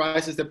highest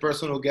price is the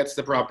person who gets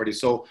the property.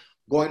 So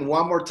going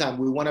one more time,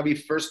 we want to be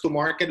first to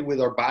market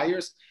with our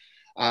buyers.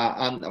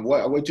 And a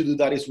way to do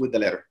that is with the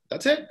letter.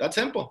 That's it. That's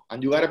simple.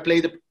 And you gotta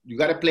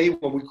play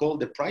what we call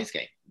the price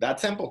game.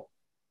 That's simple.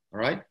 All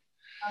right.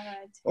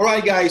 All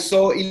right, guys.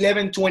 So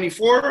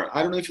 11:24.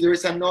 I don't know if there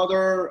is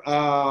another.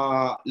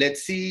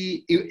 Let's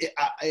see.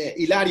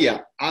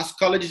 Ilaria, ask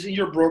colleges in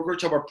your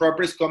brokerage about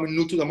properties coming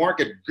new to the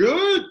market.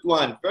 Good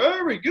one.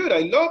 Very good. I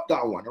love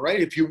that one. All right.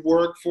 If you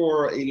work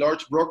for a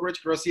large brokerage,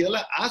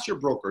 Graciela, ask your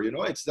broker. You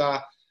know, it's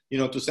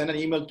to send an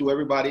email to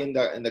everybody in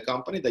the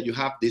company that you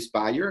have this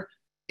buyer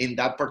in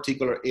that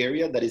particular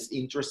area that is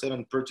interested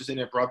in purchasing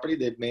a property.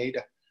 They've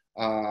made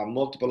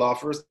multiple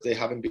offers. They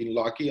haven't been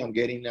lucky on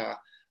getting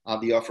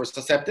the offers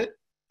accepted,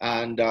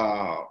 and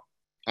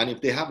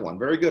if they have one,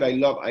 very good. I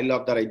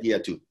love that idea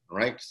too.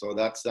 Right. So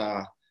that's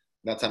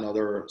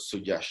another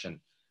suggestion.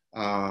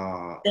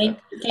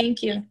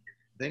 Thank you.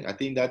 I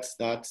think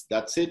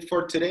that's it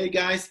for today,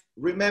 guys.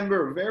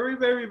 Remember, very,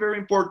 very, very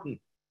important.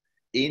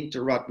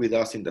 Interact with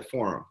us in the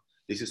forum.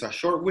 This is a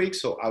short week,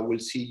 so I will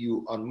see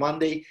you on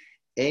Monday.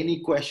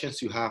 Any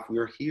questions you have,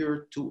 we're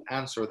here to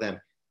answer them.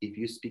 If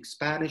you speak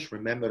Spanish,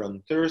 remember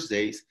on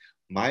Thursdays,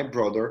 my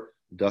brother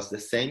does the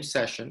same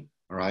session,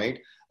 all right,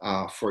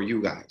 for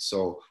you guys.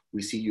 So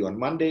we see you on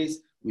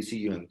Mondays, we see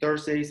you on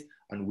Thursdays,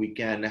 and we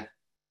can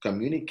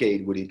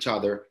communicate with each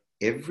other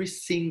every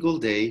single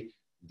day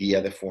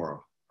via the forum,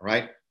 all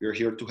right? We're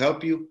here to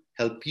help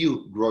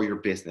you grow your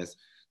business,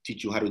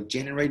 teach you how to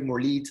generate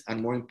more leads,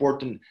 and more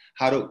important,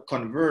 how to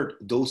convert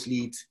those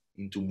leads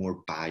into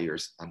more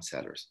buyers and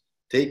sellers.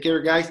 Take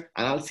care, guys,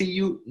 and I'll see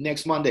you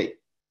next Monday.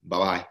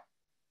 Bye-bye.